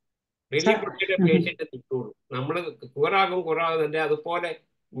കിട്ടുന്നതാണ്. റിലീഫ് കിട്ടിയ പേഷ്യന്റ് നിൽക്കുള്ളൂ. നമ്മൾ കുറവാകും. അതുപോലെ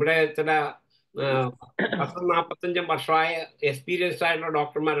ഇവിടെ ചില 10-45 വർഷമായ എക്സ്പീരിയൻസ്ഡ് ആയിട്ടുള്ള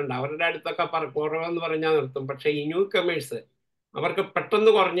ഡോക്ടർമാരുണ്ട്. അവരുടെ അടുത്തൊക്കെ കുറവെന്ന് പറഞ്ഞാൽ നിർത്തും. പക്ഷെ ഈ ന്യൂ കമേഴ്സ് അവർക്ക്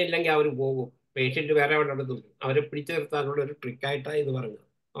പെട്ടെന്ന് കുറഞ്ഞില്ലെങ്കിൽ അവർ പോകും. പേഷ്യന്റ് വേറെ എവിടെ എടുത്തും അവരെ പിടിച്ചു നിർത്താനുള്ള ഒരു ട്രിക്കായിട്ടാണ് ഇത് പറഞ്ഞത്.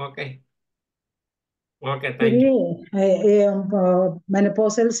 ഓക്കെ,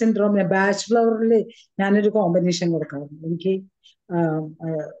 മെനോപോസൽ സിൻഡ്രോമിന് ബാച്ച് ഫ്ലവറിൽ ഞാനൊരു കോമ്പിനേഷൻ കൊടുക്കാറുണ്ട്. എനിക്ക്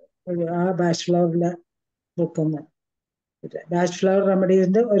ആ ബാച്ച് ഫ്ലവറിൽ വെക്കുന്ന ബാച്ച് ഫ്ലവർ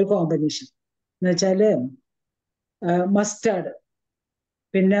റെമഡീസിന്റെ ഒരു കോമ്പിനേഷൻ എന്ന് വെച്ചാല് മസ്റ്റാർഡ്,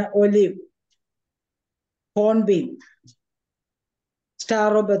 പിന്നെ ഒലിവ്, ഹോൺബീൻ, സ്റ്റാർ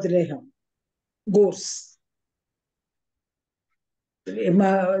ഓഫ് ബത്ലേഹം, ഗൂർസ്.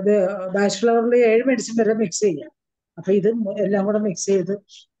 ഇത് ബാച്ച് ഫ്ലവറിൽ 7 മെഡിസിൻ വരെ മിക്സ് ചെയ്യാം. അപ്പൊ ഇത് എല്ലാം കൂടെ മിക്സ് ചെയ്ത്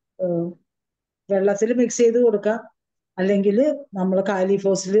വെള്ളത്തിൽ മിക്സ് ചെയ്ത് കൊടുക്കാം. അല്ലെങ്കിൽ നമ്മൾ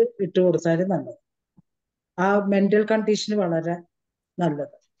കാലിഫോസിൽ ഇട്ട് കൊടുത്താലും നല്ലത്. ആ മെന്റൽ കണ്ടീഷന് വളരെ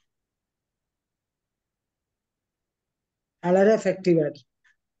നല്ലത്, വളരെ എഫക്റ്റീവായിട്ട്.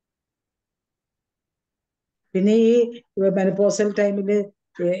 പിന്നെ ഈ മെനോപോസൽ ടൈമില്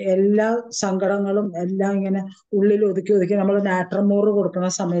എല്ലാ സങ്കടങ്ങളും എല്ലാം ഇങ്ങനെ ഉള്ളിൽ ഒതുക്കി നമ്മൾ നാട്രമോറ് കൊടുക്കുന്ന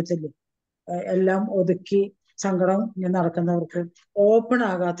സമയത്തില് എല്ലാം ഒതുക്കി സങ്കടം ഇങ്ങനെ നടക്കുന്നവർക്ക്, ഓപ്പൺ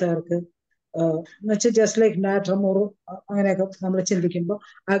ആകാത്തവർക്ക് എന്ന് വെച്ചാൽ ജസ്റ്റ് ലൈക്ക് മാട്രിമോണി അങ്ങനെയൊക്കെ നമ്മൾ ചിന്തിക്കുമ്പോൾ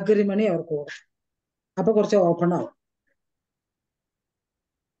അഗ്രിമണി അവർക്ക് കൊടുക്കും. അപ്പൊ കുറച്ച് ഓപ്പൺ ആവും.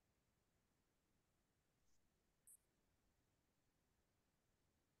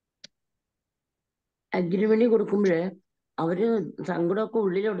 അഗ്രിമണി കൊടുക്കുമ്പോഴേ അവര് സങ്കടമൊക്കെ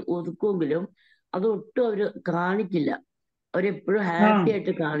ഉള്ളിൽ ഒതുക്കുമെങ്കിലും അതൊട്ടും അവര് കാണിക്കില്ല. അവരെപ്പോഴും ഹാപ്പി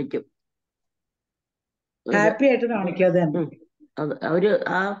ആയിട്ട് കാണിക്കും. ഹാപ്പി ആയിട്ട് കാണിക്കും. അത് തന്നെ. അവര്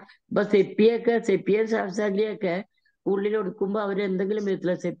ഇപ്പൊ സെപ്പിയ ശാസ്ത്രാലിയൊക്കെ ഉള്ളിൽ ഒടുക്കുമ്പോ അവര് എന്തെങ്കിലും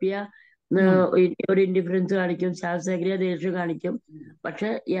വിധത്തില്ല. സെപ്പിയ ഒരു ഇൻഡിഫറൻസ് കാണിക്കും, ശാസ്ത്രാഗ്രിയ ദേഷ്യം കാണിക്കും. പക്ഷെ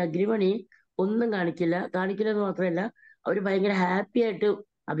ഈ അഗ്രിമണി ഒന്നും കാണിക്കില്ലെന്ന് മാത്രമല്ല അവര് ഭയങ്കര ഹാപ്പി ആയിട്ട്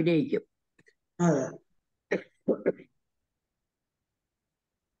അഭിനയിക്കും.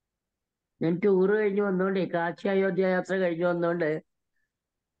 ഞാൻ ടൂറ് കഴിഞ്ഞ് വന്നോണ്ടേ, കാശി അയോധ്യ യാത്ര കഴിഞ്ഞ് വന്നോണ്ട്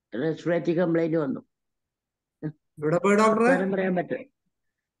റെസ്പിറേറ്ററി കംപ്ലൈന്റ് വന്നു. വർത്താനം പറയാൻ പറ്റും.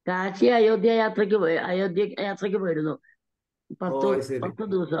 കാശി അയോധ്യ യാത്രക്ക് പോയിരുന്നു. 10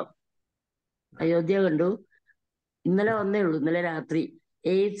 ദിവസം അയോധ്യ കണ്ടു. ഇന്നലെ വന്നേ ഉള്ളൂ. ഇന്നലെ രാത്രി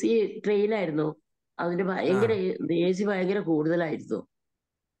AC ട്രെയിനായിരുന്നു. അതിന് ഭയങ്കര AC ഭയങ്കര കൂടുതലായിരുന്നു.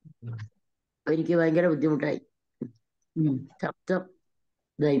 എനിക്ക് ഭയങ്കര ബുദ്ധിമുട്ടായി. ശബ്ദം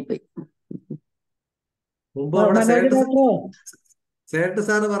ഇതായിപ്പോയി. സേട്ട്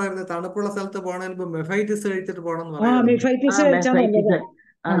സാറ് പറയുന്നത് തണുപ്പുള്ള സ്ഥലത്ത് പോകണമെങ്കിൽ മെഫൈറ്റിസ് കഴിച്ചിട്ട് പോകണം.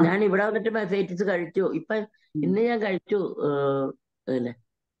 ഞാൻ ഇവിടെ വന്നിട്ട് മെഫൈറ്റിസ് കഴിച്ചു. ഇന്ന് ഞാൻ കഴിച്ചു.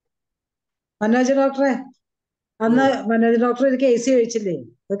 മനോജ് ഡോക്ടറെ, അന്ന് മനോജ് ഡോക്ടർ ഒരു കേസ് ചോദിച്ചില്ലേ,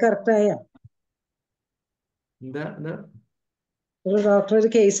 അത് കറക്റ്റായ? ഒരു ഡോക്ടർ ഒരു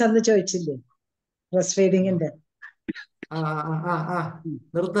കേസ് അന്ന് ചോദിച്ചില്ലേ ബ്രസ്റ്റ് ഫീഡിങ്ങിന്റെ?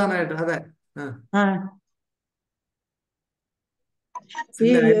 നിർത്താനായിട്ട്. അതെ. ഈ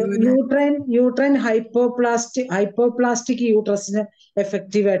യൂട്രൈൻ ഹൈപ്പോപ്ലാസ്റ്റിക് യൂട്രസിന്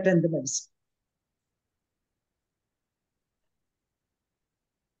എഫക്റ്റീവ് ആയിട്ട് എന്ത് മെഡിസിൻ?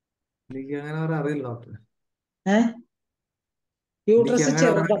 എനിക്ക് അങ്ങനെ അറിയില്ല ഡോക്ടർ. യൂട്രസ്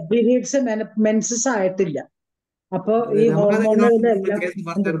ചെറുതാ, പീരീഡ്സ് മെൻസസ് ആയിട്ടില്ല. അപ്പൊ ഈ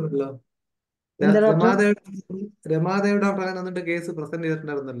ഹോർമോണുകളെല്ലാം രമാദേവ് ഡോക്ടർ അങ്ങനെ വന്നിട്ട് കേസ് പ്രസന്റ്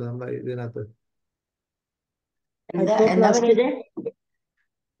ചെയ്തിട്ടുണ്ടായിരുന്നല്ലോ നമ്മുടെ ഇതിനകത്ത്.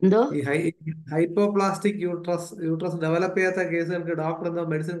 ഈ ഹൈപ്പോപ്ലാസ്റ്റിക് യൂട്രസ് ഡെവലപ്പ് ചെയ്യാത്ത കേസുകൾക്ക് ഡോക്ടർ എന്തോ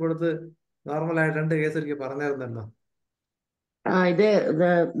മെഡിസിൻ കൊടുത്ത് നോർമലായിട്ട് 2 കേസ് എനിക്ക് പറഞ്ഞായിരുന്നല്ലോ. ഇത്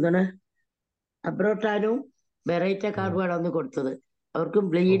എന്താണ് അബ്രോട്ടാനും ബെറൈറ്റ കാർബാണ് അന്ന് കൊടുത്തത്. അവർക്ക്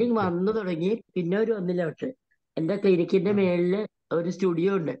ബ്ലീഡിങ് വന്നു തുടങ്ങി, പിന്നെ അവർ വന്നില്ല. പക്ഷെ എന്റെ ക്ലിനിക്കിന്റെ മേളില് ഒരു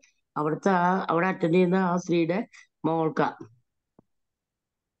സ്റ്റുഡിയോ ഉണ്ട്. അവിടെ അറ്റൻഡ് ചെയ്യുന്ന ആ സ്ത്രീയുടെ മോൾക്ക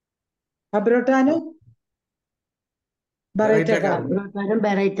അബ്രോട്ടാനും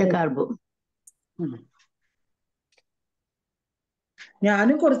ബെറൈറ്റ കാർബും.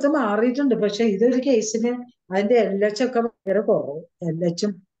 ഞാനും കൊടുത്ത് മാറിയിട്ടുണ്ട്. പക്ഷെ ഇതൊരു കേസിന് അതിന്റെ LH ഒക്കെ ഭയങ്കര കുറവ്.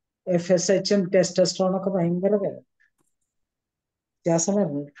 LHും FSHും ടെസ്റ്റോസ്റ്ററോണും ഒക്കെ ഭയങ്കര കുറവ്, വ്യത്യാസം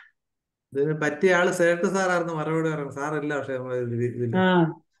വരുന്നു. ഇതിന് പറ്റിയ ആള് സേട്ട് സാറായിരുന്നു മറുപടി പറയുന്നത്. സാറില്ല. പക്ഷെ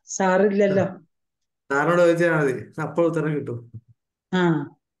സാറില്ലല്ലോ. സാറിനോട് ചോദിച്ചാൽ മതി, അപ്പോൾ ഉത്തരം കിട്ടും.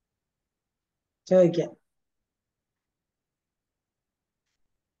 ചോദിക്കാം.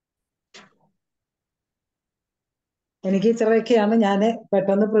 എനിക്ക് ഇത്രയൊക്കെയാണ് ഞാൻ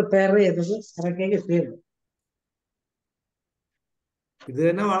പെട്ടെന്ന് പ്രിപ്പയർ ചെയ്തത്. ഇത്രയൊക്കെ കിട്ടിയുള്ളൂ. ഇത്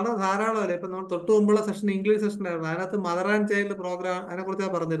തന്നെ വളരെ ധാരാളമല്ലേ. ഇപ്പൊ നമ്മൾ തൊട്ട് മുമ്പുള്ള സെഷൻ ഇംഗ്ലീഷ് സെഷൻ ആയിരുന്നു. അതിനകത്ത് മദർ ആൻഡ് ചൈൽഡ് പ്രോഗ്രാം അതിനെ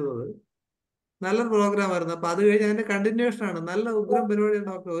കുറിച്ചാണ് പറഞ്ഞിരുന്നത്. നല്ലൊരു പ്രോഗ്രാം ആയിരുന്നു. അപ്പൊ അത് കഴിഞ്ഞ് അതിന്റെ കണ്ടിന്യൂഷൻ ആണ്. നല്ല ഉഗ്രം പരിപാടിയാണ്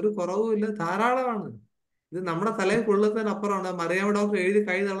ഡോക്ടർ. ഒരു കുറവുമില്ല, ധാരാളമാണ്. ഇത് നമ്മുടെ തലയിൽ കൊള്ളുന്നതിനപ്പുറമാണ്. മറിയാമ്മ ഡോക്ടർ എഴുതി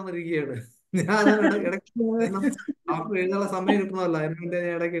കൈ തളർന്നിരിക്കുകയാണ്. ഞാൻ ഇടയ്ക്ക് ഡോക്ടർ എഴുതാനുള്ള സമയം കിട്ടണമല്ലോ, അതിന് വേണ്ടി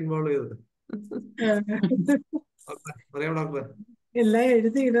ഞാൻ ഇടയ്ക്ക് ഇൻവോൾവ് ചെയ്തത്. മറിയാമ്മ ഡോക്ടർ എല്ലാം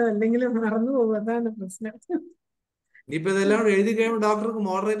എഴുതിയിടും, അല്ലെങ്കിൽ മറന്നു പോകും. അതാണ് പ്രശ്നം. ഇനിയിപ്പോ ഇതെല്ലാം കൂടെ എഴുതി കഴിയുമ്പോൾ ഡോക്ടർക്ക്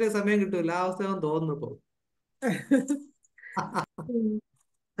മോഡറേറ്റ് സമയം കിട്ടൂല. ആ അവസ്ഥയാണെന്ന് തോന്നുന്നു ഇപ്പൊ.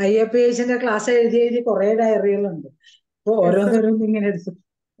 IFPHന്റെ ക്ലാസ് എഴുതി കുറെ ഡയറികളുണ്ട്. ഇപ്പൊ ഓരോന്നോരോന്ന് ഇങ്ങനെ എടുത്തു.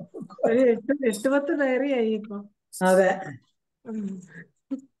 ഒരു 8-10 ഡയറി ആയി ഇപ്പൊ. അതെ.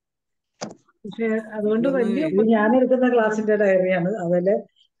 പക്ഷെ അതുകൊണ്ട് ഇത് ഞാൻ എടുക്കുന്ന ക്ലാസിന്റെ ഡയറിയാണ്. അതില്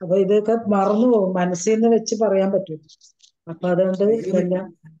അപ്പൊ ഇതൊക്കെ മറന്നു പോകും, മനസ്സിൽ നിന്ന് വെച്ച് പറയാൻ പറ്റും. അപ്പൊ അതുകൊണ്ട് ഇതെല്ലാം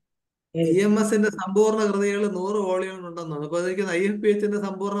EMSന്റെ സമ്പൂർണ്ണ കൃതികൾ 100 വോളിയം ഉണ്ടെന്ന്. അപ്പൊ അതൊക്കെ IFPHന്റെ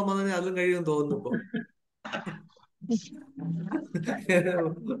സമ്പൂർണ്ണം വന്നാൽ അതും കഴിയും തോന്നുന്നു ഇപ്പൊ.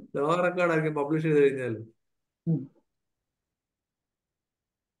 ലോ റെക്കോർഡാക്കി പബ്ലിഷ് ചെയ്ത് കഴിഞ്ഞാൽ.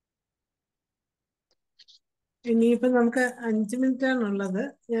 ഇനിയിപ്പോ നമുക്ക് 5 മിനിറ്റാണുള്ളത്.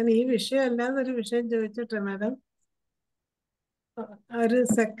 ഞാൻ ഈ വിഷയം അല്ലാതെ ഒരു വിഷയം ചോദിച്ചിട്ട് മാഡം, ഒരു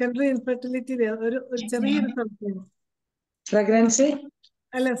സെക്കൻഡറി ഇൻഫെർട്ടിലിറ്റി ഒരു ചെറിയൊരു സംശയം. പ്രഗ്നൻസി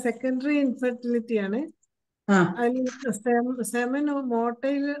അല്ല, സെക്കൻഡറി ഇൻഫെർട്ടിലിറ്റി ആണ്. ആ അതിൽ സെമൻ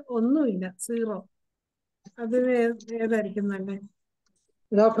മോട്ടയിൽ ഒന്നുമില്ല, 0. അതിന് ഏതായിരിക്കും നല്ലേ?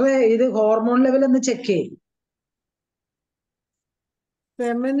 ഡോക്ടറെ, ഇത് ഹോർമോൺ ലെവൽ ഒന്ന് ചെക്ക് ചെയ്യും.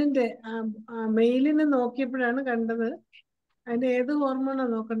 സെമനിന്റെ മെയിലിനെ നോക്കിയപ്പോഴാണ് കണ്ടത്. അതിന്റെ ഏത് ഹോർമോണാ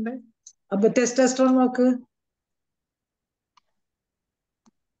നോക്കണ്ടേ? അപ്പൊ ടെസ്റ്റോസ്റ്ററോൺ നോക്ക്.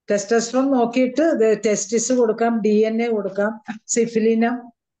 ടെസ്റ്റോസ്റ്ററോൺ നോക്കിയിട്ട് ടെസ്റ്റിസ് കൊടുക്കാം, DNA കൊടുക്കാം, സിഫിലിനം,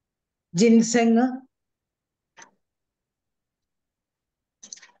 ജിൻസെങ്.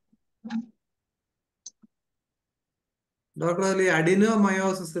 ഡോക്ടർ, അതിൽ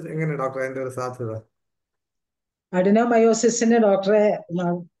അഡിനോമയോസിസ് എങ്ങനെയാ ഡോക്ടർ അതിന്റെ ഒരു സാധ്യത? അഡിനോമയോസിസിന് ഡോക്ടറെ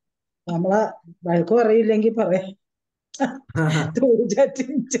നമ്മളെ വഴക്ക് പറയില്ലെങ്കിൽ പറയാം.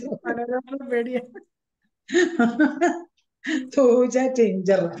 പേടിയാ.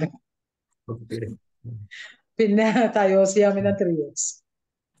 ടീഞ്ചർ. പിന്നെ തയോസിയാമിന 3 years.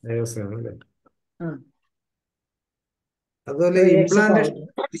 അതുപോലെ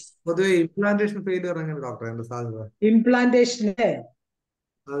പൊതുവെ ഇംപ്ലാന്റേഷൻ ഫെയിലിയർ എങ്ങനെ ഡോക്ടർ അതിന്റെ സാധ്യത? ഇംപ്ലാന്റേഷന്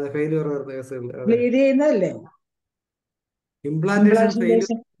അതെ, ഫെയിലിയർ വരുന്ന കേസുകൾ. ബ്ലീഡ് ചെയ്യുന്നതല്ലേ ഇംപ്ലാന്റേഷൻ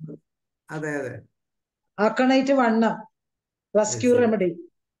ഫെയിലിയർ. അതെ അതെ. ആക്കണൈറ്റ് വണ്ണം റെസ്ക്യൂ റെമഡി.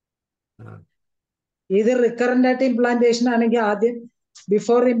 ആ. ഇത് റിക്കറന്റ് ആയിട്ട് ഇംപ്ലാന്റേഷൻ ആണെങ്കിൽ ആദ്യം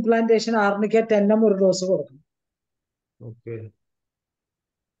ബിഫോർ ഇംപ്ലാന്റേഷൻ ആർണിക്ക 10 ഒരു ഡോസ് കൊടുക്കണം. ഓക്കെ.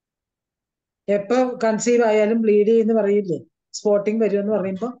 എപ്പോ കൺസീവ് ആയാലും ബ്ലീഡ് ചെയ്യുന്ന പറയില്ലേ, സ്പോട്ടിങ് വരുമെന്ന്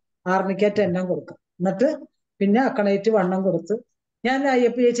പറയുമ്പോൾ ആർണിക്ക 10 കൊടുക്കും. എന്നിട്ട് പിന്നെ അക്കണൈറ്റ് വണ്ണം കൊടുത്ത്, ഞാൻ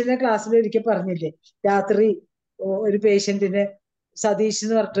IFPH ക്ലാസ്സിൽ ഒരിക്കൽ പറഞ്ഞില്ലേ, രാത്രി ഒരു പേഷ്യന്റിന് സതീഷ്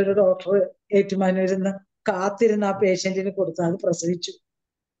എന്ന് പറഞ്ഞിട്ടൊരു ഡോക്ടർ ഏറ്റുമാനൂരിന്ന് കാത്തിരുന്ന് ആ പേഷ്യന്റിന് കൊടുത്തു. അത് പ്രസവിച്ചു.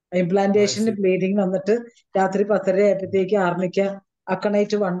 ഇംപ്ലാന്റേഷന് ബ്ലീഡിങ് വന്നിട്ട് രാത്രി 10:30 ആയപ്പോഴത്തേക്ക് ആർണിക്ക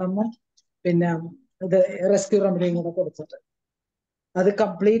അക്കണൈറ്റ് വണ്ണമും പിന്നെ ഇത് റെസ്ക്യൂ റെമഡിയും കൂടെ കൊടുത്തിട്ട് അത്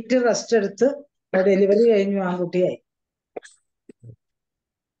കംപ്ലീറ്റ് റെസ്റ്റ് എടുത്ത് ഡെലിവറി കഴിഞ്ഞു, ആൺകുട്ടിയായി.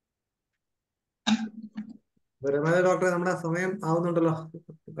 ഡോക്ടറെ, നമ്മുടെ സമയം ആവുന്നുണ്ടല്ലോ.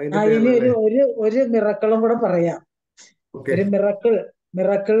 ഇനി ഒരു മിറക്കിളും കൂടെ പറയാം. ഒരു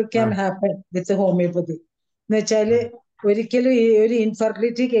miracle can happen with homeopathy എന്ന് വെച്ചാല്, ഒരിക്കലും ഈ ഒരു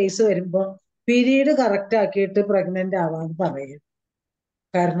ഇൻഫെർട്ടിലിറ്റി കേസ് വരുമ്പോ പീരീഡ് കറക്റ്റ് ആക്കിയിട്ട് പ്രഗ്നന്റ് ആവാന്ന് പറയും.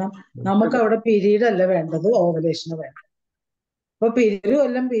 കാരണം നമുക്ക് അവിടെ പീരീഡ് അല്ല വേണ്ടത്, ഓവലേഷന് വേണ്ടത്. അപ്പൊ ഒരു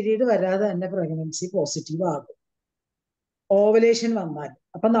കൊല്ലം പീരീഡ് വരാതെ തന്നെ പ്രഗ്നൻസി പോസിറ്റീവ് ആകും ഓവലേഷൻ വന്നാൽ.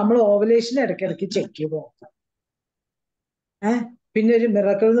 അപ്പൊ നമ്മൾ ഓവലേഷൻ ഇടയ്ക്കിടയ്ക്ക് ചെക്ക് ചെയ്ത് നോക്കാം. പിന്നെ ഒരു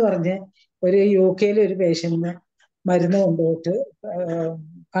മിറക്കിൾ എന്ന് പറഞ്ഞ് ഒരു UK ഒരു പേഷ്യന്റിന് മരുന്ന് കൊണ്ടുപോയിട്ട്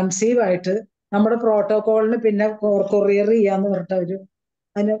കൺസീവ് ആയിട്ട് നമ്മുടെ പ്രോട്ടോകോളിന് പിന്നെ കൊറിയർ ചെയ്യാന്ന് പറഞ്ഞിട്ട് അവര്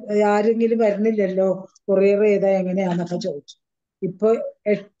അതിന് ആരെങ്കിലും വരുന്നില്ലല്ലോ, കൊറിയർ ചെയ്താൽ എങ്ങനെയാന്നൊക്കെ ചോദിച്ചു. ഇപ്പൊ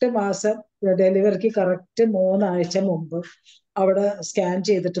 8 മാസം ഡെലിവറിക്ക് കറക്റ്റ് 3 ആഴ്ച മുമ്പ് അവിടെ സ്കാൻ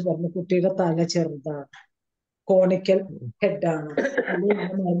ചെയ്തിട്ട് പറഞ്ഞു കുട്ടിയുടെ തല ചെറുതാണ്, കോണിക്കൽ ഹെഡാണ്,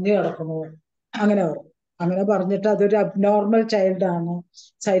 മഞ്ഞ് കിടക്കണോ, അങ്ങനെ പറഞ്ഞു. അങ്ങനെ പറഞ്ഞിട്ട് അതൊരു അബ്നോർമൽ ചൈൽഡ് ആണ്,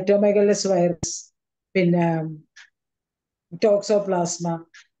 സൈറ്റോമെഗലസ് വൈറസ്, പിന്നെ ടോക്സോപ്ലാസ്മ,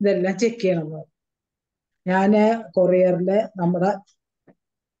 ഇതെല്ലാം ചെക്ക് ചെയ്യണം. ഞാന് കൊറിയറിലെ നമ്മുടെ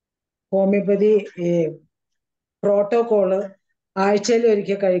ഹോമിയോപ്പതി പ്രോട്ടോകോള് ആഴ്ചയിൽ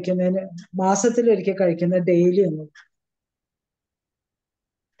ഒരിക്കൽ കഴിക്കുന്നതിന്, മാസത്തിൽ ഒരിക്കൽ കഴിക്കുന്നത് ഡെയിലി ഒന്നും.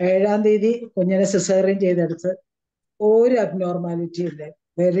 7-ാം തീയതി കുഞ്ഞിനെ സിസേറിയൻ ചെയ്തെടുത്ത് ഒരു അബ്നോർമാലിറ്റി ഇല്ല.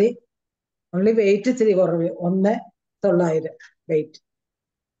 ഓൺലി വെയിറ്റ് ഇത്തിരി കുറവ്, 1,900 വെയിറ്റ്.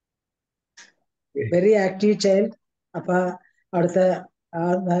 Very active child. അപ്പൊ അവിടുത്തെ ആ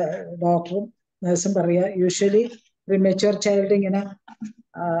ഡോക്ടറും നഴ്സും പറയാ, യൂഷ്വലി പ്രിമച്വർ ചൈൽഡ് ഇങ്ങനെ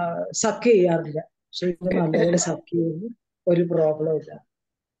സക്ക് ചെയ്യാറില്ല, പക്ഷെ ഇത് നല്ലപോലെ സക്ക് ചെയ്യുന്നു, ഒരു പ്രോബ്ലം ഇല്ല.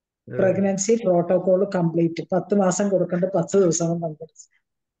 പ്രഗ്നൻസി പ്രോട്ടോകോൾ കംപ്ലീറ്റ് 10 മാസം കൊടുക്കേണ്ട 10 ദിവസം പങ്കെടുത്തു,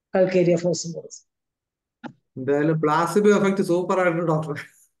 കൽക്കേരിയ ഫോസും കൊടുത്തു. എന്തായാലും പ്ലാസിബോ എഫക്ട് സൂപ്പർ ആയിട്ടുണ്ട് ഡോക്ടർ.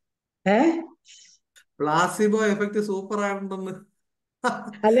 Placebo effect super ആയിട്ടുണ്ടെന്ന്.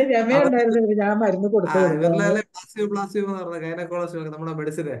 അല്ലെ, രമയുണ്ടായിരുന്നു, ഞാൻ മരുന്ന് കൊടുത്തു. ഇവരിലല്ലേ പ്ലാസിബോ എന്ന് പറഞ്ഞ ഗൈനക്കോളജി നമ്മുടെ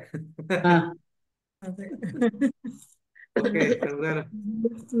മെഡിസിനെ. ഓക്കെ,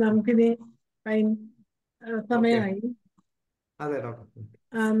 നമുക്കിനി സമയമായി. അതെ ഡോക്ടർ.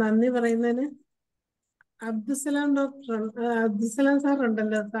 നന്ദി പറയുന്നതിന് അബ്ദുസലാം സാർ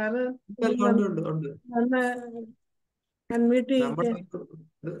ഉണ്ടല്ലോ, സാറ് അൺമ്യൂട്ട് ചെയ്യിക്കാൻ.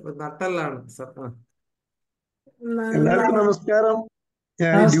 നട്ടല്ലാണ് സർ. എല്ലാവർക്കും നമസ്കാരം.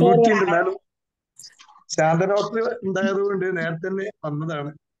 ഞാൻ ഡ്യൂട്ടി ഉണ്ട്, എന്നാലും ശാന്ത ഡോക്ടർ ഉണ്ടായതുകൊണ്ട് നേരത്തെ തന്നെ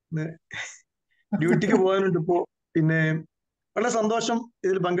വന്നതാണ്. ഡ്യൂട്ടിക്ക് പോകാനുണ്ട് ഇപ്പോ. പിന്നെ വളരെ സന്തോഷം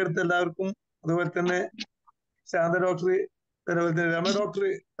ഇതിൽ പങ്കെടുത്ത എല്ലാവർക്കും. അതുപോലെ തന്നെ ശാന്ത ഡോക്ടർ, അതുപോലെ തന്നെ രമ ഡോക്ടർ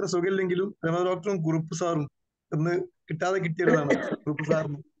അത്ര സുഖമില്ലെങ്കിലും രമ ഡോക്ടറും കുറുപ്പ് സാറും ഇന്ന് കിട്ടാതെ കിട്ടിയതാണ് ഗ്രൂപ്പ്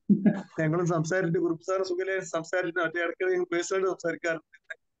സാറിന്. ഞങ്ങളും സംസാരിച്ചിട്ട് ഗ്രൂപ്പ് സാറിന് സുഖലേ സംസാരിച്ചിട്ട് മറ്റേ ഇടയ്ക്ക് ഞങ്ങൾ പേഴ്സണലായിട്ട് സംസാരിക്കാറുണ്ട്.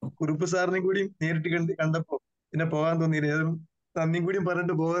 ഗ്രൂപ്പ് സാറിനെയും കൂടി നേരിട്ട് കണ്ടപ്പോ പിന്നെ പോകാൻ തോന്നിയില്ല. ഏതും നന്ദിയും കൂടിയും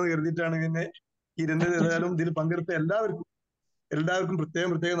പറഞ്ഞിട്ട് പോകാന്ന് കരുതിയിട്ടാണ് പിന്നെ ഇരുന്നത്. ഏതായാലും ഇതിൽ പങ്കെടുത്ത എല്ലാവർക്കും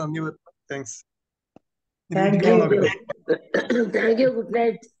പ്രത്യേകം നന്ദി പറയുന്നു. Thanks. Thank you. Thank you. Good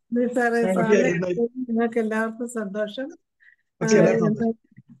night. സാറേ, താങ്ക് യു. സാറിനെ ഗുഡ് നൈറ്റ്. നിങ്ങൾക്ക് എല്ലാവർക്കും സന്തോഷം. എല്ലാവർക്കും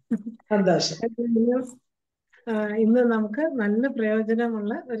സന്തോഷം. ഇന്ന് നമുക്ക് നല്ല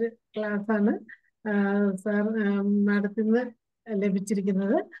പ്രയോജനമുള്ള ഒരു ക്ലാസ്സാണ് സാർ മാഡത്തിന്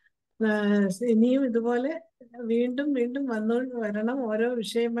ലഭിച്ചിരിക്കുന്നത്. ഇനിയും ഇതുപോലെ വീണ്ടും വരണം, ഓരോ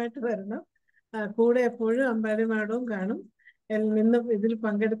വിഷയമായിട്ട് വരണം. കൂടെ എപ്പോഴും അമ്പാടി മാഡവും കാണും. ഇന്ന് ഇതിൽ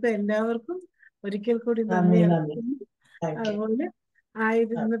പങ്കെടുത്ത എല്ലാവർക്കും ഒരിക്കൽ കൂടി നന്ദി അറിയിക്കുന്നു. അതുപോലെ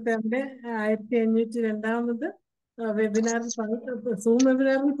ഇന്നത്തെ 1502 വെബിനാറിൽ സൂം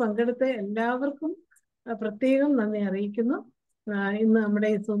വെബിനാറിൽ പങ്കെടുത്ത എല്ലാവർക്കും പ്രത്യേകം നന്ദി അറിയിക്കുന്നു. ഇന്ന് നമ്മുടെ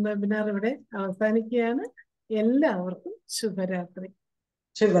ഈ സൂം വെബിനാർ ഇവിടെ അവസാനിക്കുകയാണ്. എല്ലാവർക്കും ശുഭരാത്രി.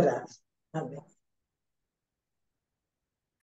 ശുഭരാത്രി.